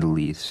of the Middle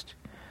East,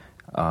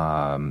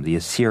 the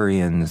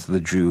Assyrians,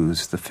 the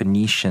Jews, the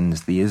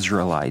Phoenicians, the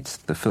Israelites,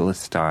 the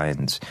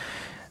Philistines,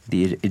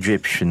 the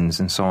Egyptians,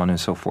 and so on and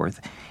so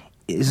forth,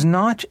 is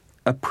not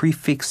a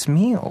prefix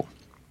meal.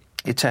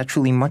 It's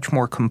actually much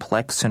more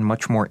complex and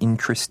much more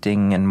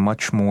interesting and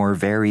much more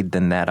varied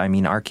than that. I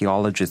mean,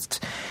 archaeologists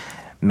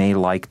may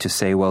like to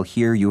say, well,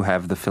 here you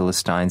have the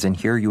Philistines and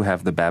here you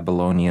have the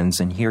Babylonians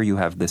and here you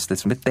have this,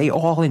 but they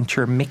all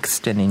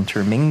intermixed and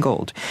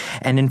intermingled.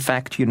 And in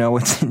fact,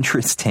 it's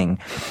interesting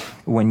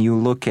when you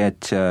look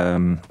at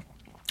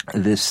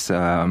this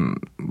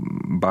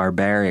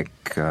barbaric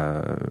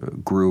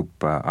group,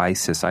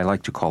 ISIS. I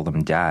like to call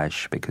them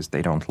Daesh because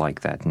they don't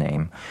like that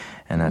name,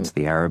 and that's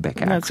the Arabic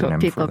acronym that's what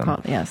people for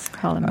them.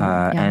 call them.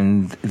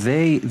 And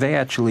they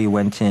actually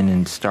went in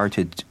and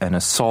started an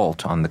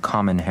assault on the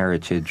common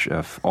heritage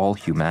of all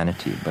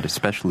humanity, but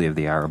especially of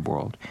the Arab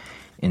world,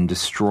 in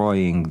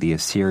destroying the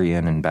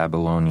Assyrian and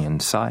Babylonian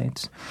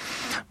sites.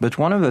 But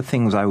one of the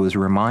things I was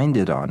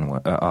reminded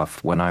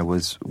of when I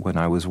was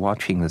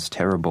watching this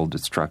terrible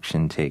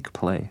destruction take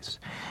place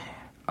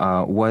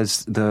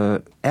was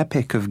the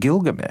Epic of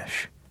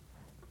Gilgamesh,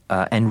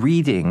 and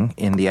reading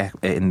in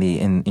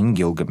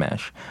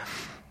Gilgamesh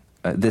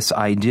this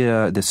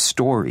idea, this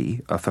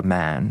story of a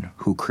man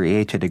who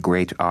created a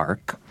great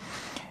ark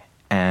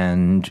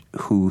and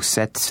who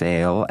set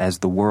sail as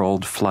the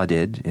world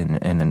flooded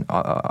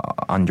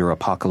under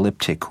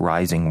apocalyptic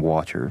rising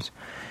waters,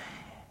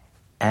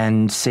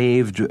 and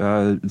saved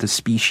the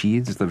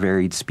species, the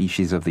varied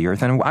species of the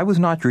earth. And I was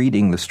not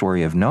reading the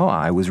story of Noah.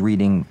 I was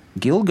reading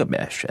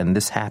Gilgamesh, and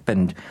this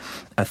happened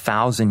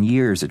 1,000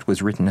 years. It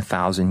was written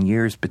 1,000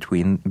 years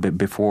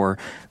before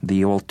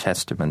the Old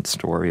Testament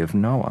story of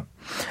Noah.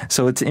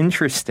 So it's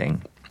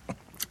interesting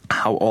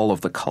how all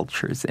of the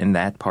cultures in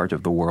that part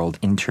of the world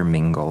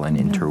intermingle and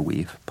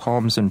interweave.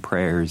 Poems and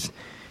Prayers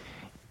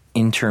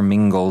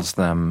intermingles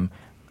them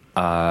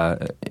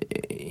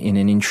in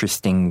an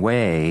interesting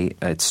way.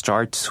 It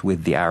starts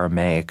with the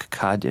Aramaic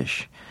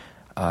Kaddish,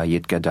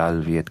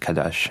 Yitgadal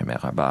v'Yitkadash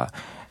Meraba,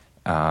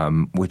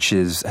 which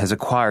has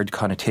acquired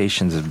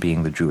connotations of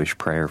being the Jewish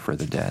prayer for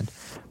the dead.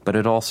 but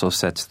it also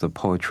sets the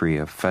poetry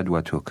of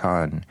Fadwa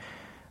Tuqan.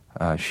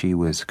 She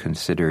was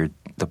considered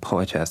the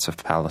poetess of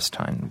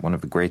Palestine, one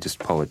of the greatest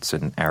poets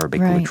in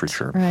Arabic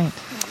literature. Right.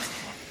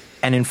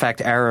 And in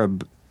fact,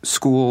 Arab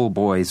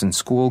schoolboys and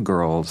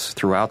schoolgirls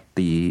throughout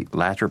the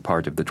latter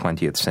part of the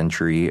 20th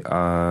century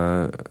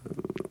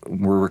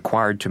were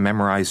required to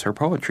memorize her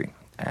poetry.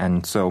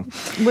 And so,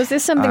 was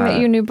this something that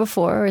you knew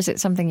before, or is it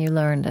something you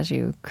learned as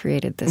you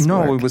created this work?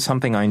 No, it was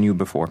something I knew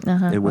before.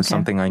 It was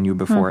something I knew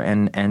before,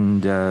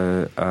 and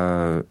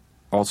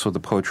also the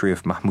poetry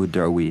of Mahmoud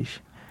Darwish.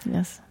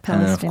 Yes,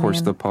 and then of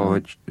course the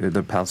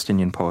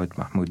Palestinian poet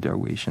Mahmoud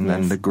Darwish, and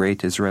then the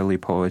great Israeli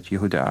poet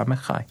Yehuda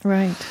Amichai.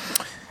 Right.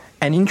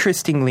 And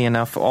interestingly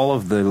enough, all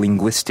of the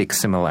linguistic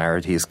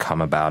similarities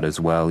come about as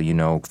well. You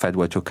know,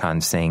 Fadwa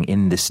Tuqan saying,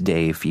 "In this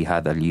day, fi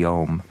hada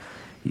al-yawm,"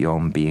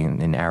 yom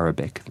being in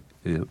Arabic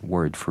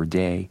word for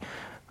day,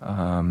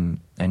 and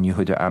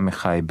Yehuda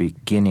Amichai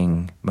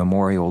beginning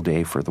Memorial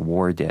Day for the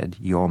war dead,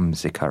 Yom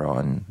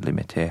Zikaron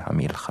Limite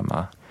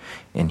HaMilchama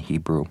in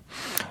Hebrew.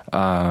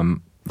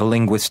 The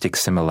linguistic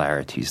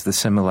similarities, the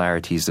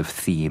similarities of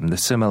theme, the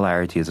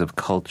similarities of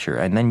culture,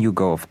 and then you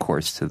go, of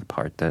course, to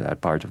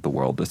that part of the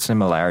world, the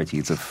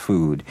similarities of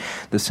food,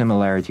 the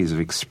similarities of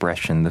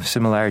expression, the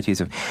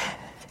similarities of...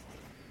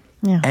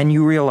 Yeah. And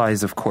you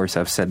realize, of course,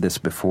 I've said this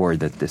before,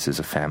 that this is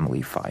a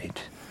family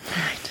fight.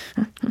 Right.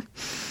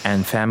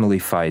 And family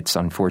fights,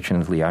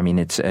 unfortunately, I mean,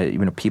 it's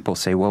people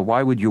say, well,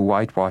 why would you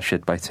whitewash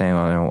it by saying,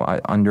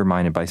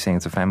 undermine it by saying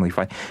it's a family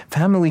fight?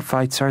 Family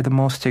fights are the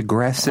most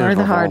aggressive Or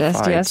the of all hardest,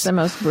 fights. yes, the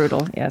most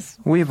brutal, yes.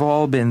 We've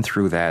all been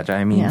through that.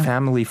 I mean,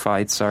 family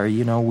fights are,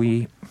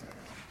 we...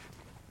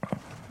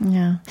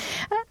 Yeah.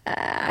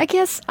 I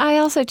guess I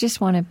also just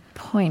want to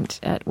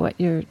point at what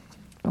you're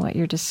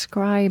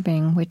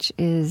describing, which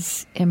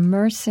is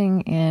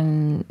immersing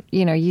in,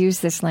 use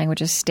this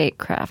language as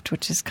statecraft,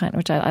 which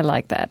I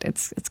like that.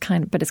 It's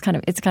kind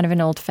of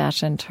an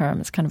old-fashioned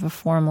term. It's kind of a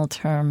formal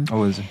term.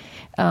 Oh, is it?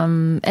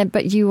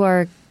 But you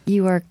are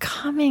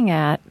coming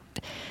at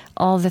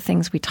all the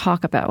things we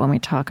talk about when we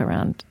talk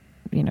around,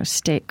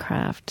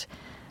 statecraft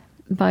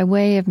by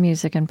way of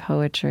music and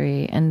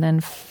poetry, and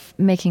then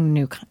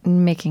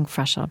making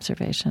fresh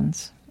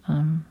observations.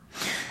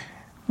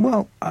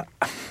 Well,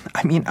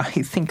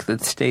 I think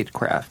that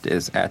statecraft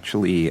is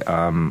actually,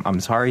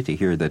 I'm sorry to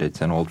hear that it's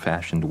an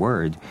old-fashioned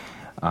word.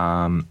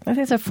 I think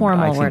it's a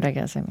formal word, I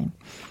guess.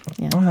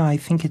 Yeah. Well, I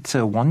think it's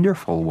a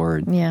wonderful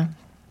word. Yeah.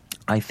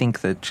 I think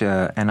that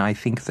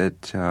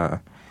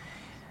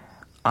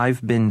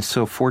I've been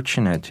so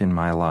fortunate in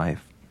my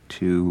life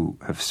to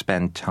have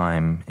spent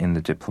time in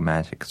the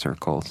diplomatic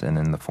circles and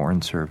in the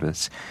foreign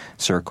service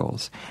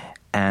circles,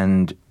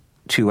 and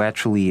to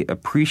actually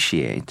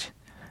appreciate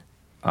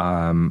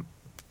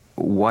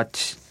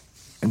what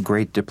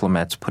great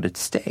diplomats put at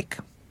stake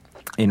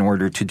in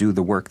order to do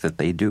the work that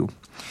they do,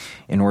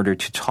 in order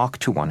to talk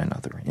to one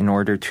another, in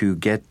order to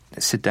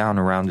sit down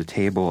around a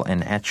table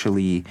and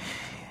actually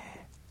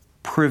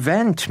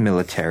prevent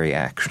military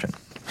action.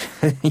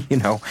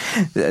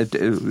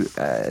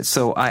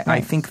 So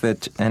I think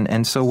that,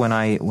 and so when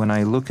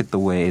I look at the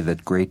way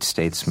that great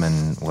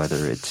statesmen,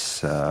 whether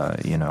it's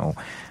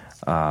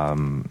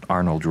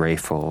Arnold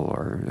Raefel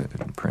or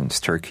Prince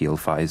Turkil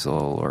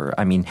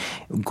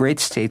Faisal, great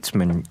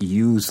statesmen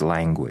use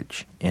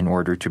language in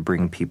order to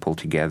bring people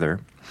together.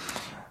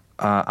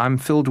 I'm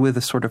filled with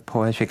a sort of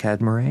poetic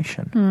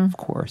admiration, of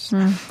course.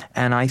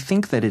 And I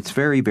think that it's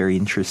very, very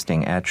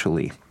interesting,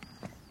 actually,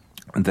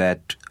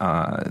 that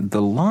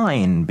the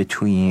line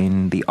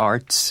between the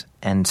arts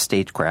and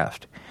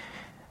statecraft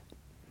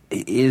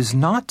is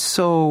not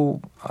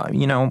so,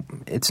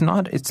 it's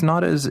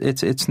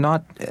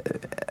not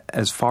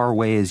as far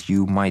away as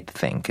you might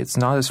think. It's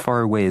not as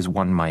far away as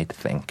one might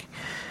think.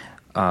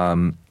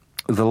 The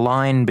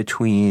line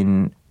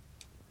between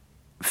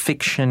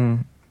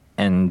fiction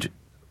and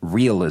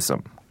realism,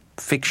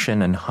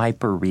 fiction and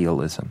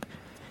hyper-realism,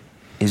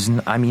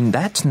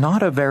 that's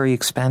not a very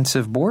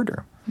expansive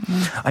border.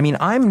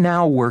 I'm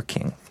now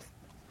working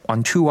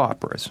on 2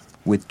 operas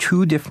with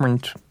 2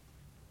 different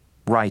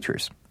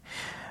writers.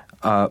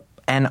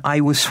 And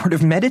I was sort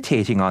of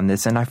meditating on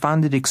this, and I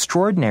found it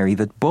extraordinary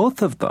that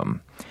both of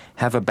them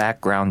have a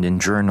background in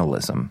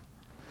journalism.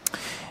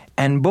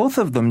 And both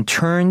of them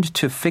turned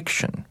to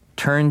fiction,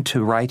 turned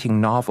to writing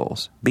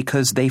novels,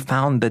 because they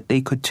found that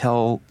they could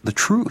tell the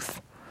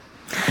truth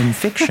in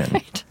fiction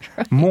right.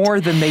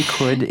 more than they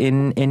could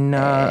in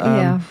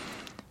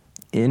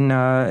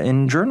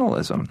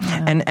journalism.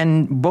 Yeah.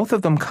 And both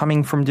of them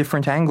coming from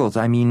different angles.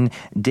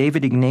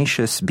 David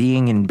Ignatius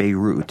being in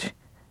Beirut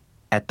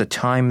at the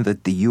time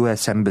that the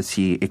U.S.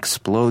 Embassy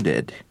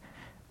exploded,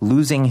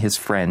 losing his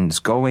friends,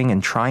 going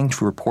and trying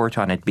to report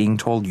on it, being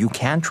told you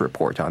can't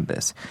report on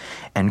this,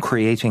 and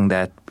creating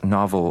that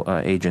novel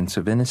Agents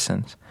of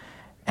Innocence,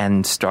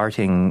 and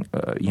starting,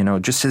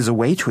 just as a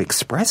way to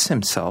express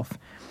himself.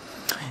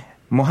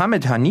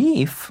 Mohammed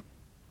Hanif,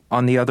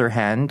 on the other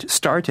hand,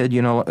 started,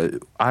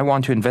 I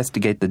want to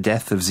investigate the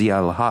death of Zia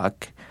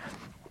al-Haq,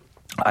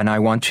 And I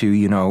want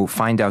to,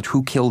 find out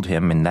who killed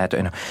him and that.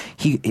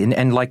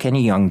 And like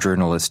any young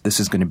journalist, this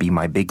is going to be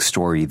my big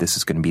story. This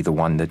is going to be the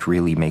one that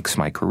really makes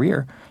my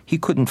career. He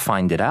couldn't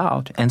find it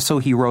out. And so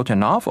he wrote a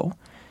novel,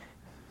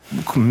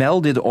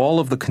 melded all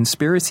of the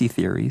conspiracy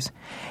theories.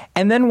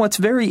 And then what's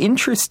very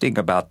interesting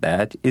about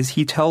that is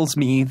he tells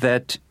me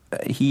that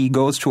he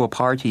goes to a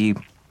party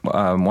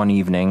one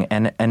evening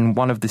and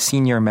one of the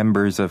senior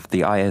members of the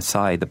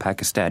ISI, the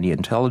Pakistani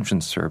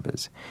intelligence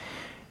service,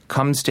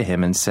 comes to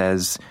him and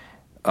says,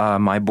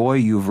 my boy,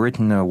 you've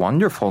written a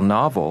wonderful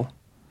novel,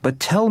 but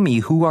tell me,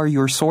 who are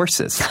your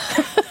sources?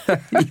 And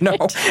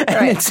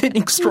it's an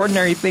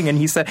extraordinary thing. And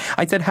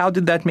I said, how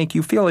did that make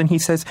you feel? And he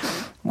says,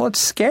 well, it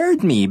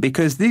scared me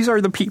because these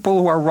are the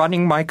people who are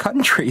running my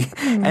country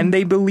and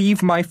they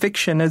believe my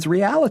fiction as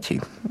reality.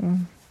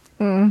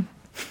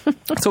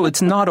 So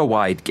it's not a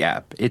wide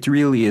gap. It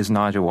really is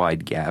not a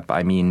wide gap.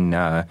 I mean,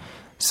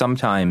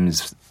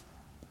 sometimes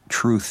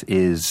truth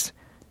is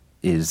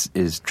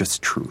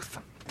just truth.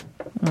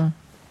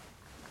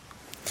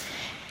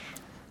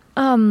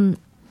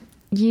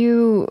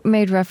 You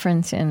made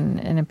reference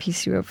in a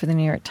piece you wrote for the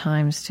New York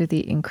Times to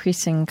the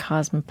increasing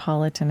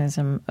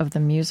cosmopolitanism of the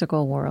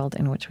musical world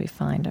in which we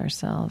find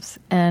ourselves.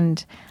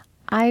 And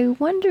I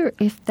wonder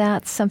if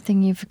that's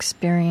something you've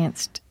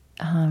experienced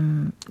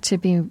to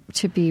be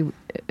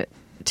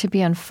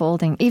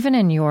unfolding, even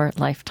in your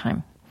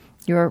lifetime,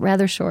 your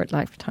rather short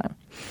lifetime.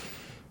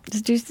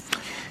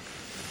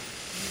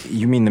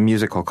 You mean the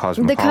musical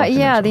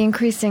cosmopolitanism? The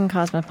increasing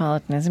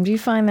cosmopolitanism. Do you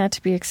find that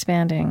to be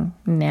expanding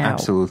now?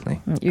 Absolutely.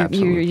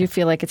 You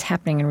feel like it's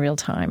happening in real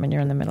time and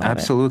you're in the middle of it?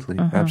 Absolutely.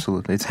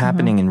 It's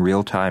happening in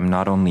real time,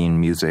 not only in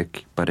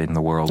music, but in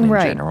the world in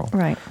general.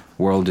 Right.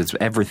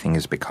 Everything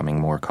is becoming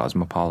more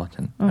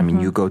cosmopolitan. I mean,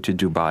 you go to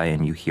Dubai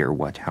and you hear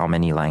how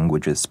many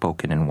languages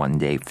spoken in one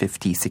day,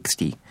 50,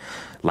 60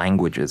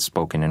 languages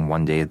spoken in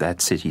one day.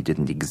 That city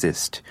didn't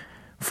exist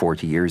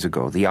 40 years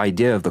ago. The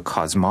idea of the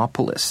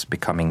cosmopolis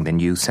becoming the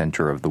new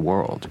center of the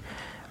world.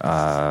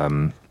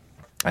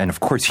 And of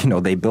course,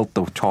 they built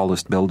the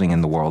tallest building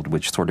in the world,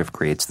 which sort of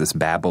creates this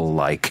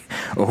Babel-like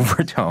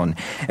overtone.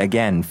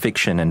 Again,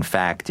 fiction and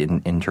fact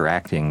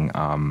interacting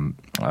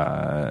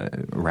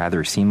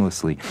rather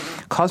seamlessly.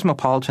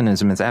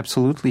 Cosmopolitanism is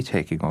absolutely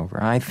taking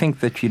over. I think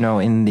that,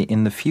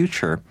 in the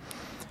future,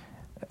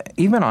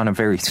 even on a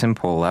very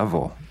simple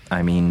level,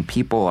 I mean,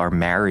 people are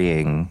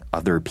marrying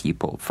other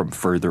people from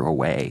further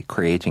away,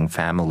 creating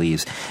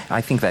families.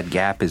 I think that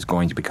gap is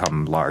going to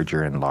become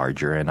larger and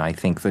larger. And I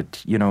think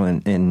that,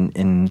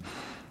 in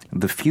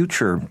the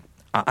future,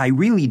 I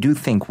really do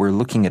think we're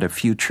looking at a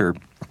future,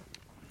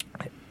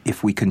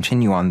 if we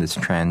continue on this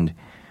trend,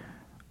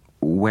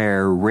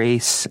 where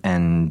race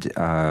and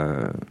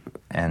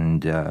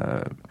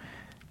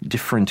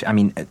different, I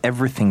mean,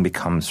 everything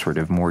becomes sort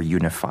of more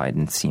unified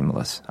and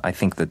seamless. I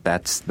think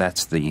that's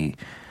the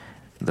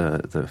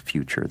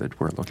future that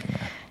we're looking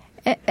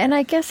at. And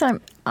I guess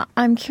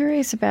I'm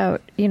curious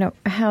about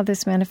how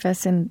this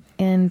manifests in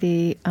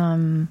the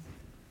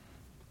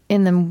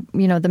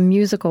the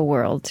musical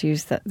world, to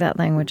use that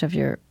language of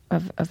your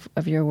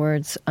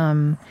words.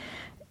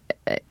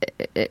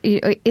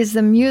 Is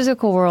the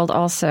musical world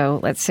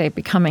also, let's say,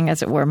 becoming,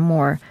 as it were,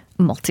 more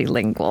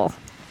multilingual?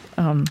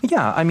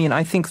 Yeah, I mean,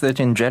 I think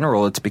that in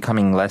general it's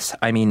becoming less.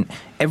 I mean,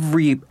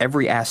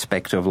 every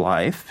aspect of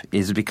life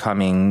is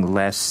becoming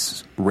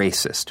less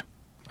racist.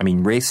 I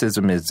mean,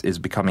 racism is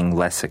becoming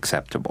less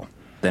acceptable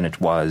than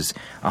it was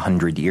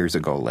 100 years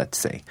ago, let's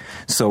say.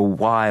 So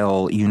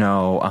while,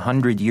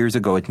 100 years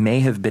ago it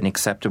may have been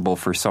acceptable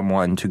for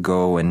someone to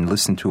go and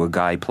listen to a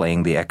guy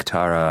playing the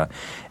ektara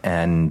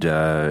and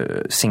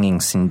singing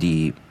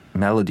Sindhi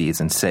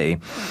melodies and say,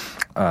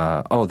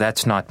 oh,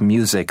 that's not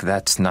music,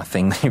 that's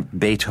nothing.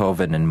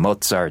 Beethoven and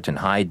Mozart and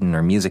Haydn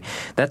are music.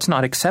 That's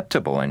not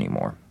acceptable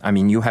anymore. I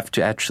mean, you have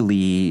to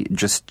actually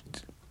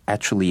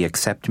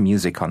accept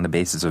music on the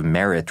basis of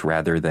merit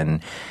rather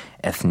than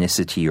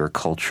ethnicity or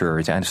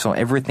culture. And so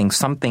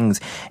some things,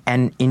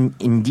 and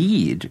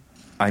indeed,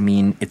 I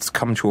mean, it's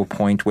come to a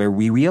point where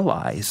we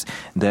realize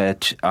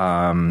that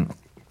some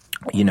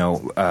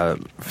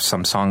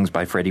songs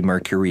by Freddie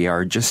Mercury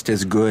are just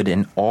as good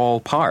in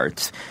all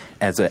parts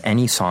as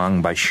any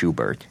song by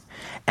Schubert.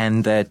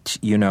 And that,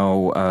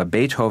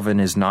 Beethoven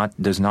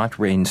does not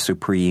reign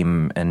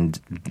supreme, and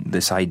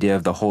this idea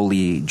of the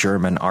holy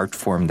German art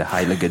form, the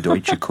Heilige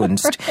Deutsche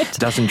Kunst,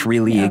 doesn't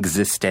really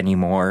exist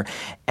anymore.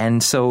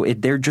 And so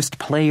they're just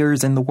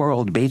players in the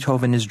world.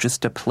 Beethoven is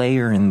just a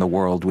player in the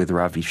world with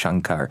Ravi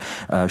Shankar.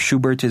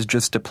 Schubert is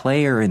just a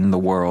player in the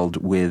world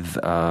with,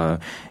 the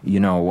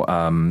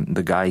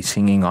guy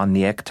singing on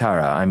the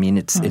ektara. I mean,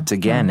 it's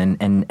again,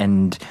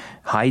 and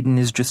Haydn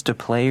is just a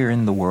player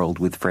in the world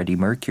with Freddie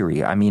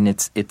Mercury. I mean,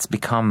 it's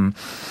become,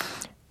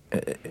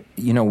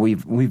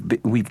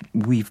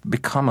 we've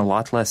become a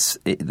lot less,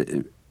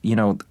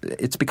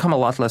 it's become a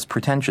lot less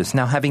pretentious.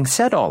 Now, having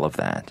said all of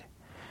that,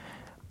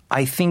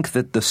 I think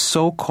that the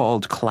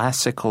so-called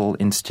classical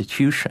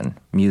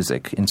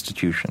music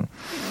institution,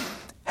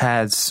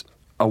 has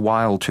a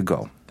while to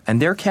go.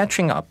 And they're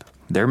catching up.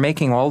 They're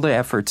making all the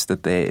efforts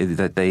that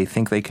they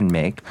think they can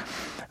make.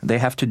 They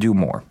have to do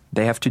more.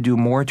 They have to do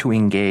more to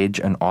engage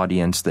an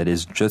audience that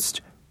is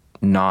just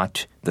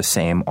not the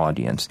same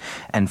audience.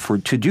 And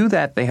to do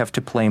that, they have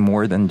to play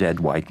more than dead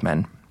white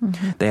men.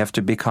 Mm-hmm. They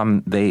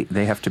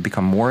have to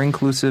become more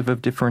inclusive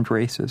of different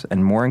races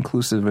and more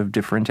inclusive of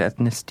different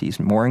ethnicities,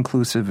 more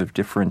inclusive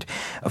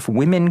of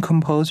women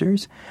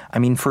composers. I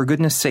mean, for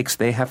goodness sakes,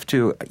 they have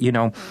to,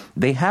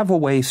 they have a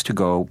ways to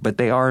go, but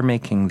they are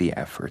making the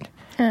effort.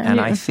 And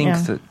I think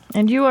that...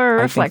 And you are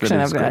a reflection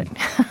of that.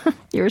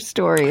 Your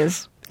story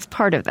is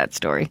part of that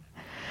story.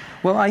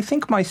 Well, I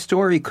think my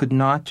story could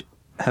not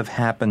have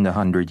happened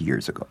 100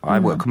 years ago.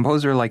 Mm-hmm. A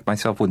composer like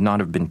myself would not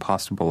have been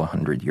possible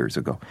 100 years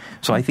ago.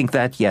 So I think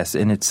that, yes,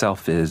 in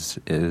itself is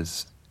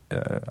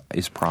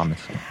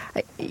promising.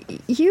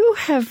 You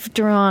have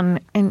drawn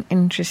an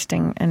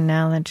interesting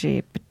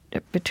analogy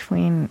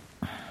between,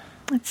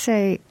 let's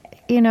say,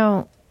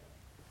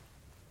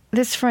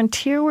 this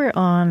frontier we're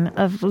on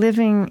of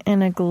living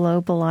in a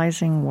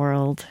globalizing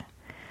world,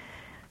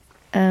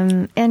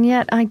 and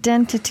yet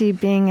identity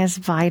being as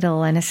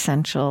vital and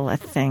essential a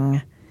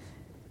thing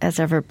as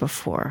ever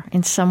before,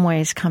 in some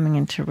ways coming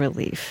into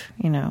relief.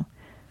 You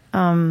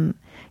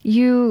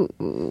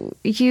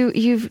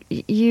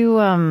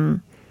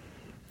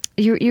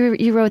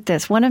wrote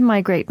this. One of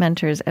my great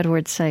mentors,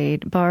 Edward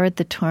Said, borrowed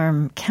the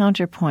term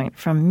counterpoint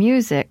from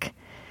music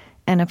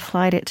and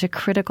applied it to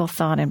critical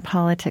thought in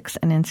politics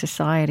and in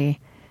society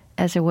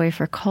as a way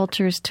for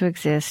cultures to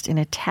exist in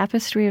a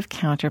tapestry of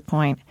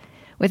counterpoint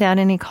without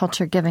any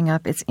culture giving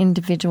up its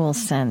individual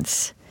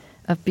sense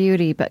of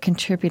beauty, but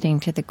contributing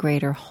to the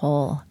greater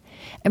whole.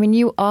 I mean,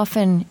 you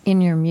often in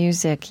your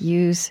music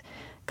use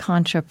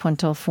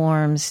contrapuntal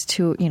forms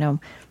to,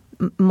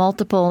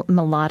 multiple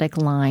melodic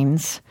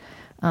lines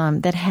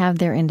that have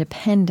their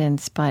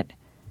independence, but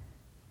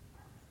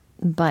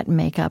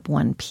make up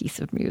one piece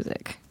of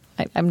music.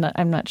 I'm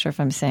not sure if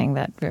I'm saying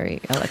that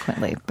very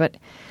eloquently, but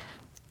it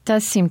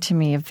does seem to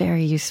me a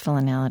very useful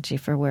analogy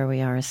for where we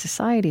are as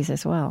societies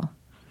as well.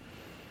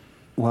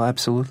 Well,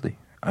 absolutely.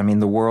 I mean,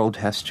 the world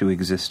has to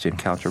exist in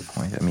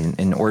counterpoint. I mean,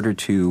 in order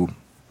to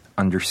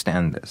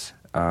understand this,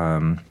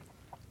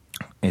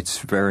 it's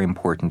very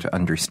important to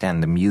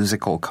understand the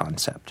musical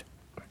concept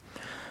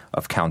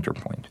of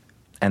counterpoint.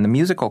 And the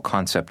musical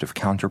concept of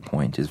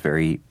counterpoint is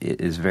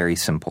very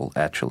simple,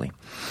 actually.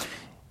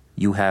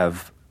 You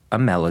have a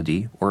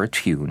melody or a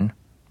tune,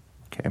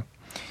 okay,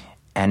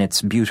 and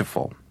it's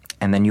beautiful.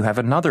 And then you have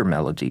another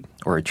melody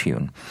or a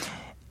tune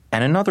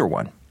and another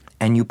one,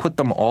 and you put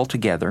them all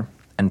together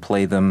and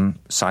play them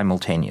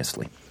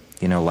simultaneously,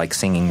 like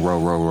singing Row,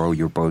 Row, Row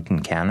Your Boat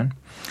in Canon.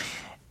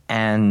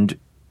 And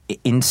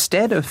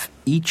instead of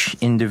each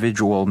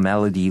individual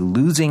melody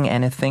losing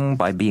anything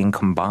by being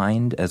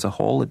combined as a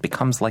whole, it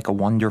becomes like a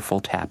wonderful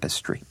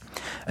tapestry.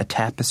 A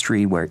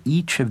tapestry where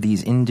each of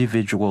these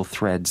individual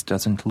threads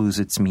doesn't lose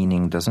its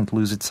meaning, doesn't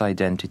lose its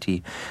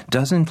identity,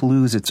 doesn't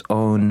lose its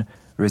own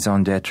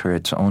raison d'etre,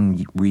 its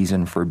own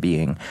reason for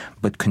being,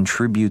 but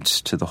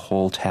contributes to the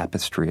whole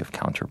tapestry of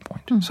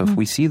counterpoint. Mm-hmm. So if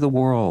we see the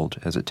world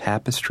as a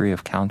tapestry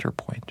of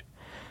counterpoint,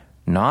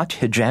 not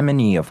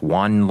hegemony of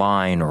one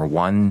line or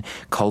one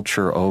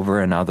culture over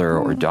another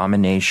or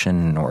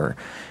domination or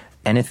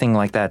anything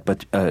like that,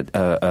 but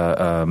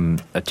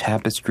a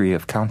tapestry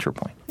of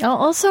counterpoint.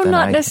 Also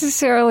not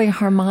necessarily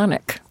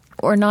harmonic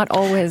or not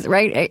always,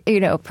 right?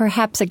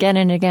 Perhaps again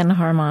and again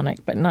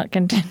harmonic, but not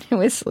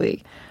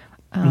continuously.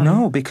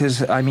 No,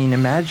 because, I mean,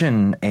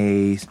 imagine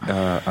a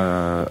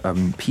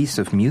piece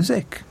of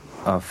music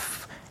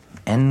of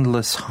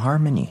endless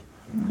harmony.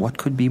 What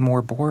could be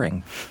more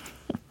boring?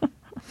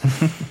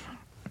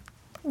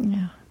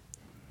 Yeah.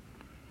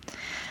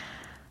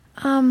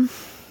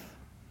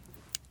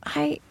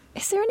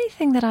 Is there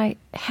anything that I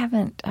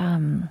haven't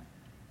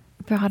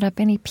brought up?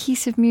 Any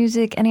piece of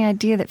music, any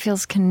idea that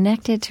feels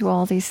connected to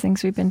all these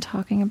things we've been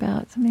talking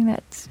about? Something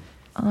that's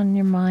on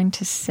your mind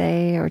to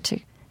say or to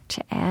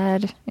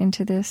add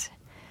into this?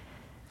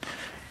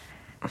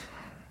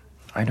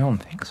 I don't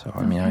think so.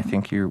 I mean, I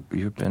think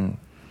you've been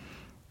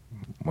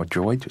a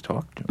joy to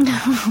talk to.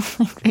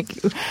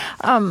 Thank you.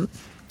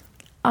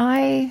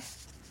 I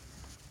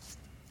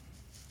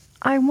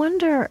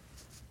wonder.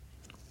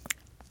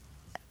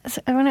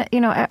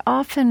 I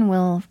often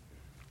will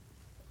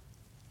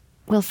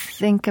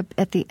think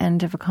at the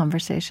end of a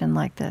conversation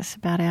like this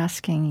about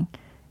asking,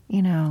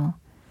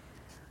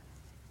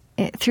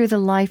 through the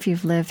life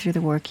you've lived, through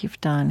the work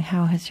you've done,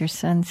 how has your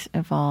sense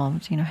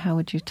evolved? How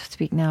would you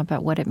speak now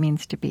about what it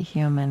means to be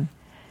human?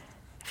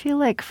 I feel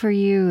like for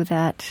you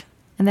that,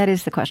 and that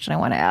is the question I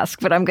want to ask,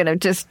 but I'm going to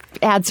just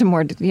add some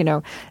more,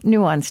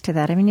 nuance to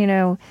that. I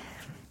mean,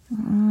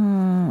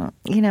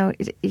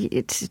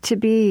 it's to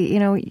be,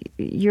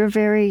 you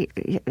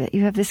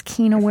have this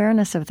keen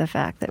awareness of the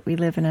fact that we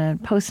live in a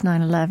post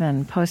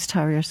 9/11, post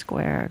Tahrir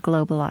Square,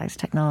 globalized,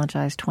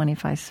 technologized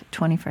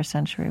 21st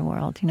century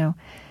world.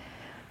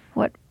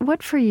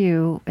 What for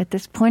you at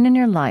this point in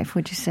your life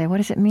would you say? What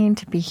does it mean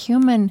to be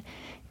human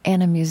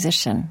and a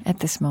musician at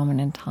this moment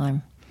in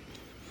time?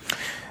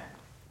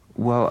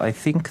 Well, I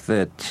think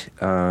that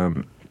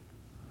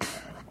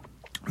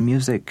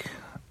music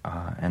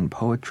and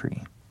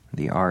poetry,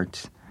 the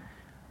arts,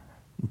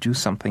 do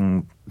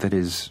something that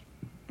is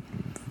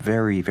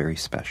very, very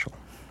special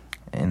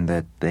in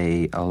that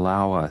they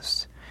allow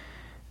us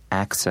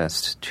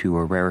access to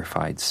a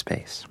rarefied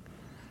space,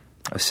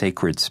 a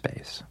sacred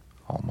space,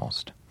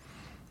 almost.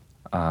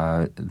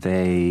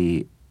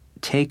 They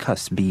take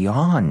us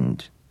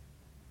beyond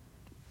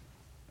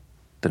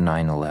the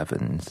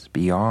 9/11s,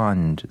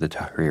 beyond the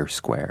Tahrir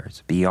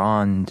squares,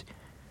 beyond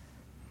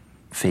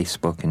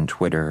Facebook and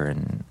Twitter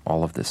and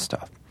all of this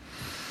stuff.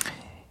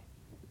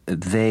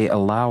 They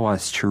allow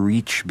us to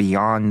reach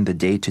beyond the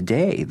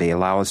day-to-day. They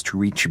allow us to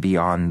reach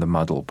beyond the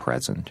muddle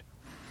present,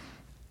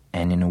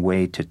 and in a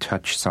way to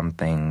touch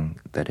something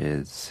that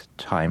is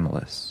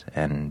timeless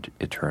and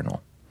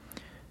eternal,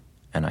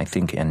 and I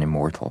think and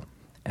immortal.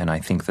 And I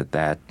think that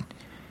that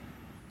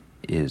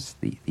is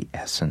the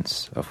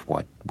essence of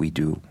what we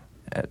do,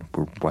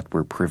 what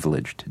we're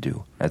privileged to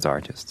do as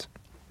artists.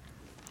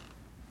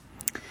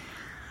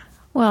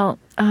 Well,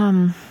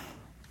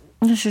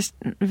 this is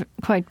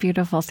quite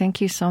beautiful.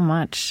 Thank you so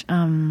much.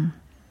 I'm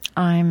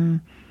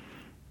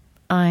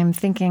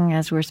thinking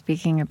as we're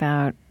speaking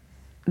about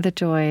the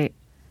joy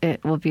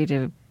it will be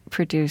to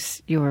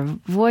produce your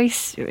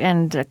voice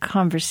and a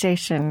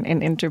conversation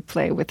in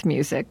interplay with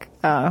music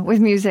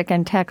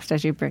and text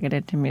as you bring it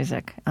into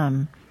music.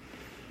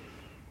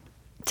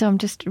 So I'm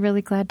just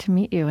really glad to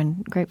meet you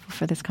and grateful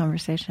for this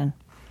conversation.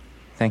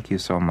 Thank you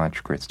so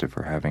much, Krista,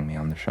 for having me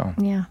on the show.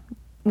 Yeah.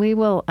 We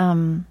will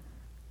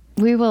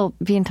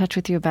be in touch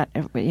with you about,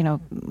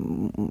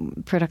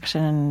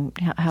 production and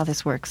how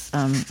this works.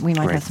 We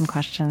might have some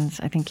questions.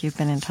 I think you've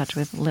been in touch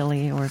with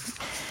Lily or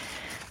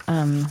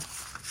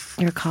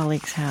your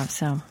colleagues have.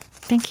 So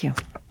thank you.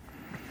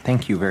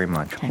 Thank you very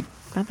much. Okay.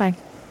 Bye-bye.